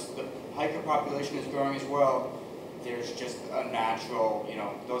 because the hiker population is growing as well, there's just a natural,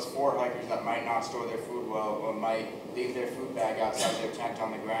 those 4 hikers that might not store their food well or might leave their food bag outside their tent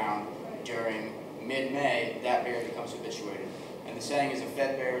on the ground during mid-May, that bear becomes habituated. And the saying is a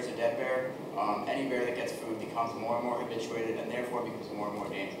fed bear is a dead bear. Any bear that gets food becomes more and more habituated and therefore becomes more and more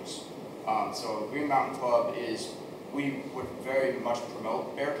dangerous. So Green Mountain Club we would very much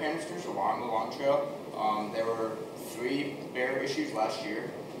promote bear canisters along the long trail. There were 3 bear issues last year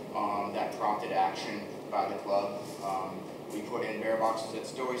that prompted action by the club. We put in bear boxes at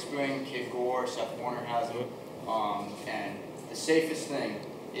Story Spring, Kid Gore, Seth Warner has them. And the safest thing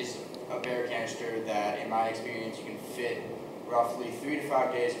is a bear canister that, in my experience, you can fit roughly 3 to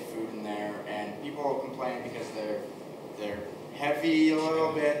 5 days of food in there. And people complain because they're heavy a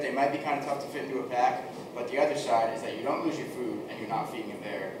little bit. They might be kind of tough to fit into a pack. But the other side is that you don't lose your food and you're not feeding a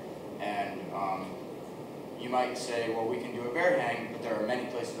bear. And you might say, well, we can do a bear hang, but there are many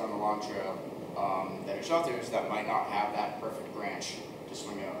places on the long trail that are shelters that might not have that perfect branch to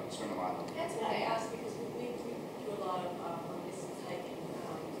swing a line on. That's what I asked, because we do a lot of long-distance hiking,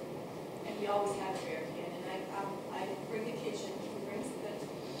 and we always have a bear can, and I bring the kitchen, he brings the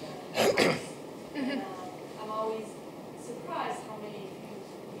and I'm always surprised how many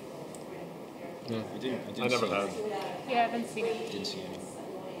people bring bear cans. I didn't I never see have. Yeah, I haven't seen it. Didn't see any. It's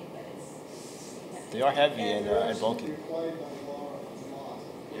annoying, but it's. They are heavy and bulky.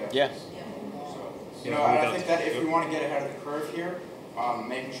 Yeah. And I think that if we want to get ahead of the curve here,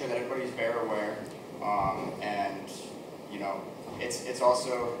 making sure that everybody's bear aware, and you know, it's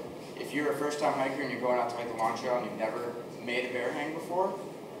also, if you're a first-time hiker and you're going out to hike the Lawn Trail and you've never made a bear hang before,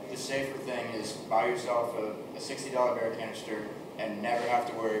 the safer thing is buy yourself a $60 bear canister and never have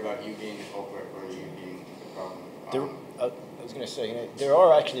to worry about you being a culprit or you being a problem. I was going to say, you know, there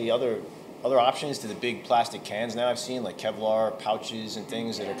are actually other options to the big plastic cans now I've seen, like Kevlar pouches and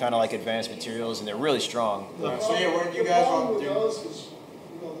things that are kind of like advanced materials, and they're really strong. So yeah, what did you guys want to do? You know,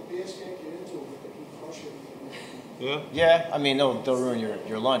 the bears can't get into it, but they keep crushing it. Yeah, I mean, they'll ruin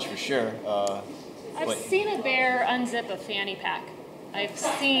your lunch for sure. I've seen a bear unzip a fanny pack. I've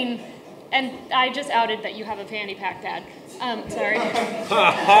seen, and I just outed that you have a fanny pack, Dad. Sorry.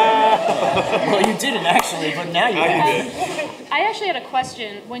 Well, you didn't actually, but now you did. I actually had a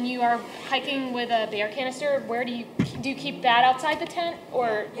question. When you are hiking with a bear canister, where do you keep that outside the tent,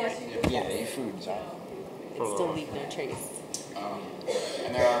 or? Yeah, your food's out. Still leave no trace.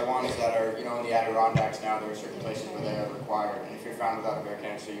 And there are ones that are, you know, in the Adirondacks now, there are certain places where they are required, and if you're found without a bear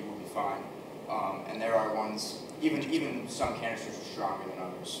canister, you will be fined. And there are ones, even some canisters are stronger than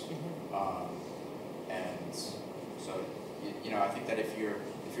others. And so, you know, I think that if you're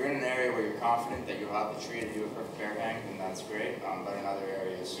in an area where you're confident that you'll have the tree to do a perfect bear hang, then that's great. But in other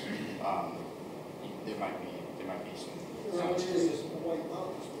areas, there might be some.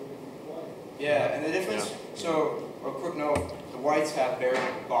 Yeah, and the difference. So, a quick note: the whites have bear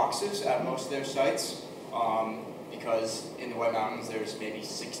boxes at most of their sites, because in the White Mountains there's maybe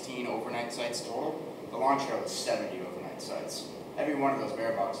 16 overnight sites total. The Lawn Trail is 70 overnight sites. Every one of those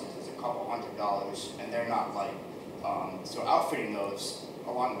bear boxes is a couple $100, and they're not light. So outfitting those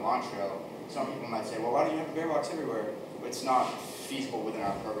along the Lawn Trail, some people might say, well, why do you have a bear box everywhere? But it's not feasible within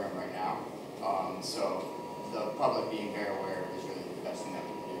our program right now. So the public being bear aware is really the best thing that we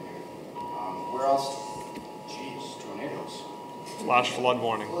can do here. Where else? Jeez, tornadoes. Flash flood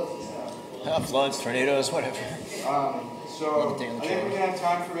warning. Floods, tornadoes, whatever. So I think we're gonna have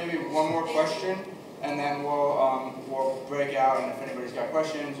time for maybe one more question, and then we'll break out. And if anybody's got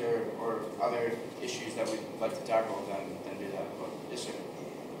questions or other issues that we'd like to tackle, then do that. But yes, sir.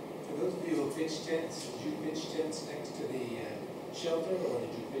 For those of you who pitch tents, did you pitch tents next to the shelter, or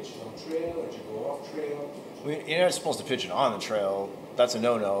did you pitch it on trail, or did you go off trail? I mean, you're not supposed to pitch it on the trail. That's a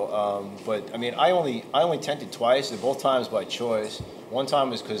no-no. But I mean, I only tented twice, and both times by choice. One time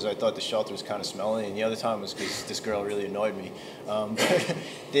was because I thought the shelter was kind of smelly, and the other time was because this girl really annoyed me. But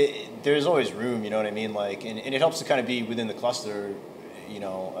there's always room, you know what I mean? Like, and it helps to kind of be within the cluster. You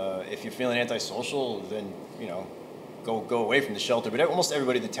know, if you're feeling antisocial, then you know, go away from the shelter. But almost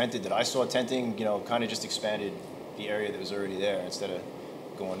everybody that tented that I saw tenting, you know, kind of just expanded the area that was already there instead of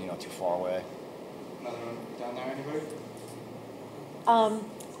going, you know, too far away. Another one down there, anybody?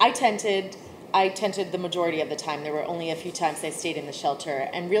 I tented the majority of the time. There were only a few times I stayed in the shelter.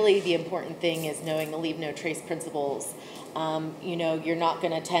 And really the important thing is knowing the leave no trace principles. You know, you're not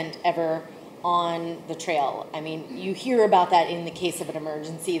going to tent ever on the trail. I mean, you hear about that in the case of an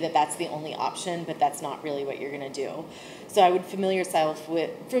emergency, that's the only option, but that's not really what you're going to do. So I would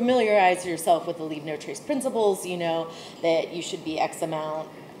familiarize yourself with the leave no trace principles, you know, that you should be X amount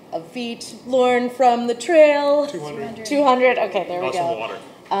of feet, Lauren, from the trail. 200, okay, there we go. From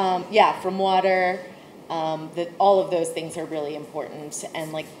water. From water. That all of those things are really important,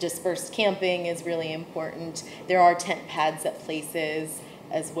 and like dispersed camping is really important. There are tent pads at places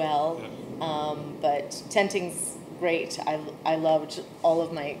as well, but tenting's great. I loved all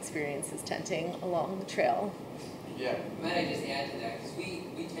of my experiences tenting along the trail. Yeah. Might I just add to that, because we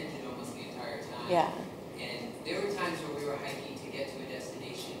tented almost the entire time. Yeah. And there were times where we were hiking to get to a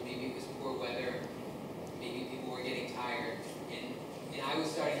destination. Maybe it was poor weather, maybe people were getting tired, and I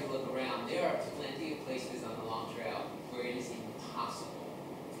was starting to look around. There are plenty of places on the Long Trail where it is impossible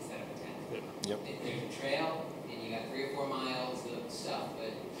to set up a tent. Yep. There's a trail, and you got 3 or 4 miles of stuff,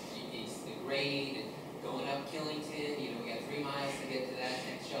 but it's the grade, and going up Killington, you know, we got 3 miles to get to that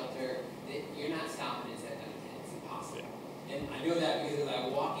next shelter. You're not stopping and setting up a tent. It's impossible. And I know that because as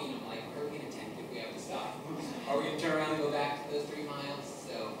I'm walking, I'm like, where are we going to tent if we have to stop? Are we going to turn around and go back to those 3 miles?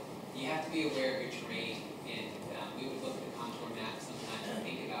 So you have to be aware of your terrain, and we would look at the contour map sometimes and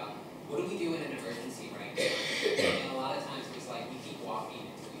think about, what do we do in an emergency right now? And a lot of times it's like we keep walking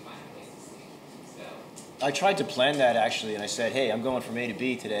until we find a place to sleep. So I tried to plan that actually, and I said, hey, I'm going from A to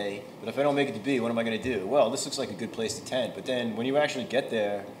B today, but if I don't make it to B, what am I going to do? Well, this looks like a good place to tent, but then when you actually get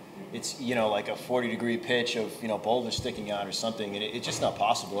there, it's, you know, like a 40-degree pitch of, you know, boulders sticking out or something, and it's just not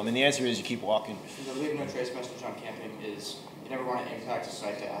possible. I mean, the answer is you keep walking. The leave no trace message on camping is you never want to impact a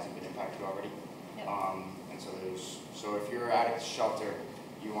site that hasn't been impacted already. Yep. And so if you're at a shelter,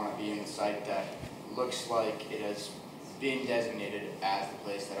 you want to be in a site that looks like it has been designated as the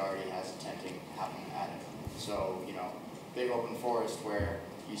place that already has tenting happening at it. So, you know, big open forest where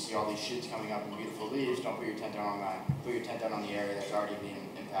you see all these shoots coming up and beautiful leaves, don't put your tent down on that. Put your tent down on the area that's already being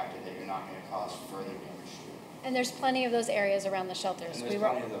impacted that you're not going to cause further damage to. And there's plenty of those areas around the shelters. And there's We were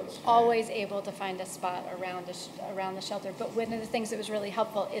plenty of those. always able to find a spot around the shelter. But one of the things that was really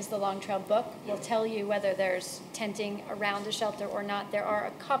helpful is the Long Trail book. Will tell you whether there's tenting around a shelter or not. There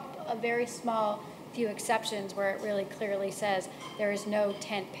are a very small few exceptions where it really clearly says there is no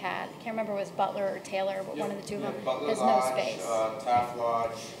tent pad. I can't remember if it was Butler or Taylor, but one of the two of them Butler has Lodge, no space. Taft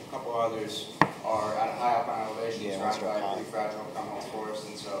Lodge, a couple others are at high up on elevation, surrounded by a pretty fragile Commonwealth forest,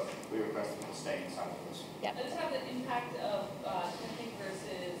 and so we request them to stay inside of those. Yep. Does it have the impact of tenting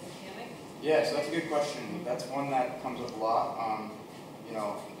versus hammock? Yeah, so that's a good question. That's one that comes up a lot. You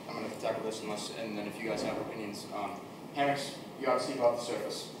know, I'm going to tackle this and then if you guys have opinions. Hammocks, you obviously above the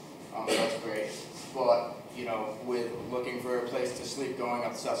surface. That's great. But, you know, with looking for a place to sleep going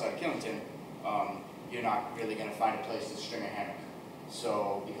up the south side of Killington, you're not really going to find a place to string a hammock.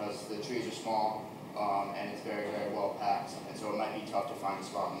 So, because the trees are small and it's very, very well packed, and so it might be tough to find a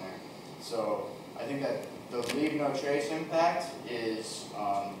spot in there. So, I think that the leave no trace impact is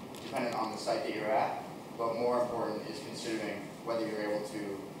dependent on the site that you're at, but more important is considering whether you're able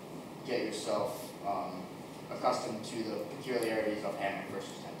to get yourself accustomed to the peculiarities of hammock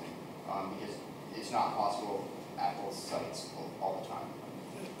versus tenting, because it's not possible at both sites all the time.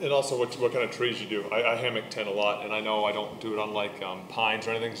 And also what kind of trees you do. I hammock tent a lot, and I know I don't do it on like pines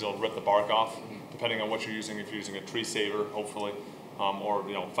or anything, because it'll rip the bark off. Depending on what you're using, if you're using a tree saver, hopefully, or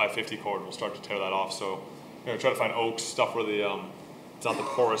 550 cord will start to tear that off. So try to find oaks, stuff where it's not the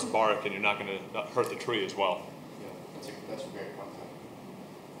porous bark, and you're not going to hurt the tree as well. Yeah, that's a great point.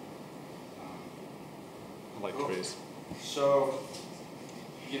 I like trees. So,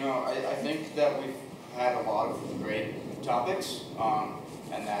 I think that we've had a lot of great topics,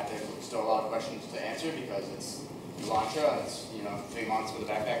 and that there's still a lot of questions to answer because it's Elantra, and it's 3 months with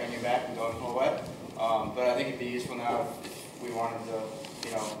a backpack on your back and going full wet. But I think it'd be useful now if we wanted to,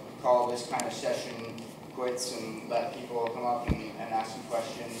 call this kind of session quits and let people come up and ask some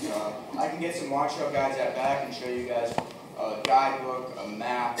questions. I can get some launch trail guides at back and show you guys a guidebook, a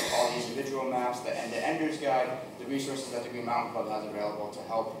map, all the individual maps, the End-to-Enders guide, the resources that the Green Mountain Club has available to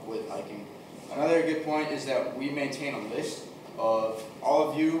help with hiking. Another good point is that we maintain a list of all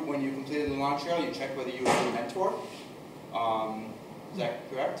of you. When you completed the launch trail, you check whether you were a mentor. Is that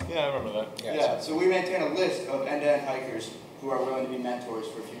correct? Yeah, I remember that. Yeah, so we maintain a list of end-to-end hikers who are willing to be mentors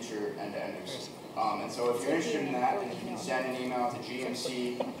for future end-to-enders. And so if you're interested in that, then you can send an email to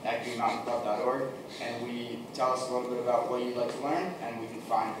gmc@greenmountainclub.org, and we tell us a little bit about what you'd like to learn, and we can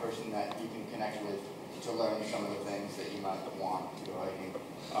find a person that you can connect with to learn some of the things that you might want to go hiking.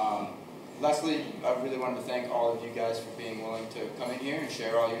 Lastly, I really wanted to thank all of you guys for being willing to come in here and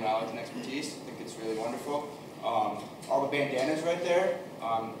share all your knowledge and expertise. I think it's really wonderful. All the bandanas right there,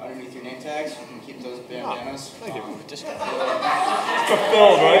 underneath your name tags, you can keep those bandanas. Thank you. Discount.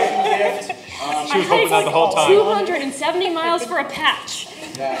 Fulfilled, right? She was hoping that the whole time. 270 miles for a patch.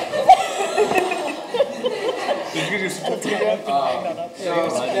 Did you do so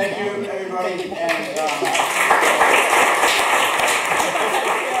thank you, everybody, and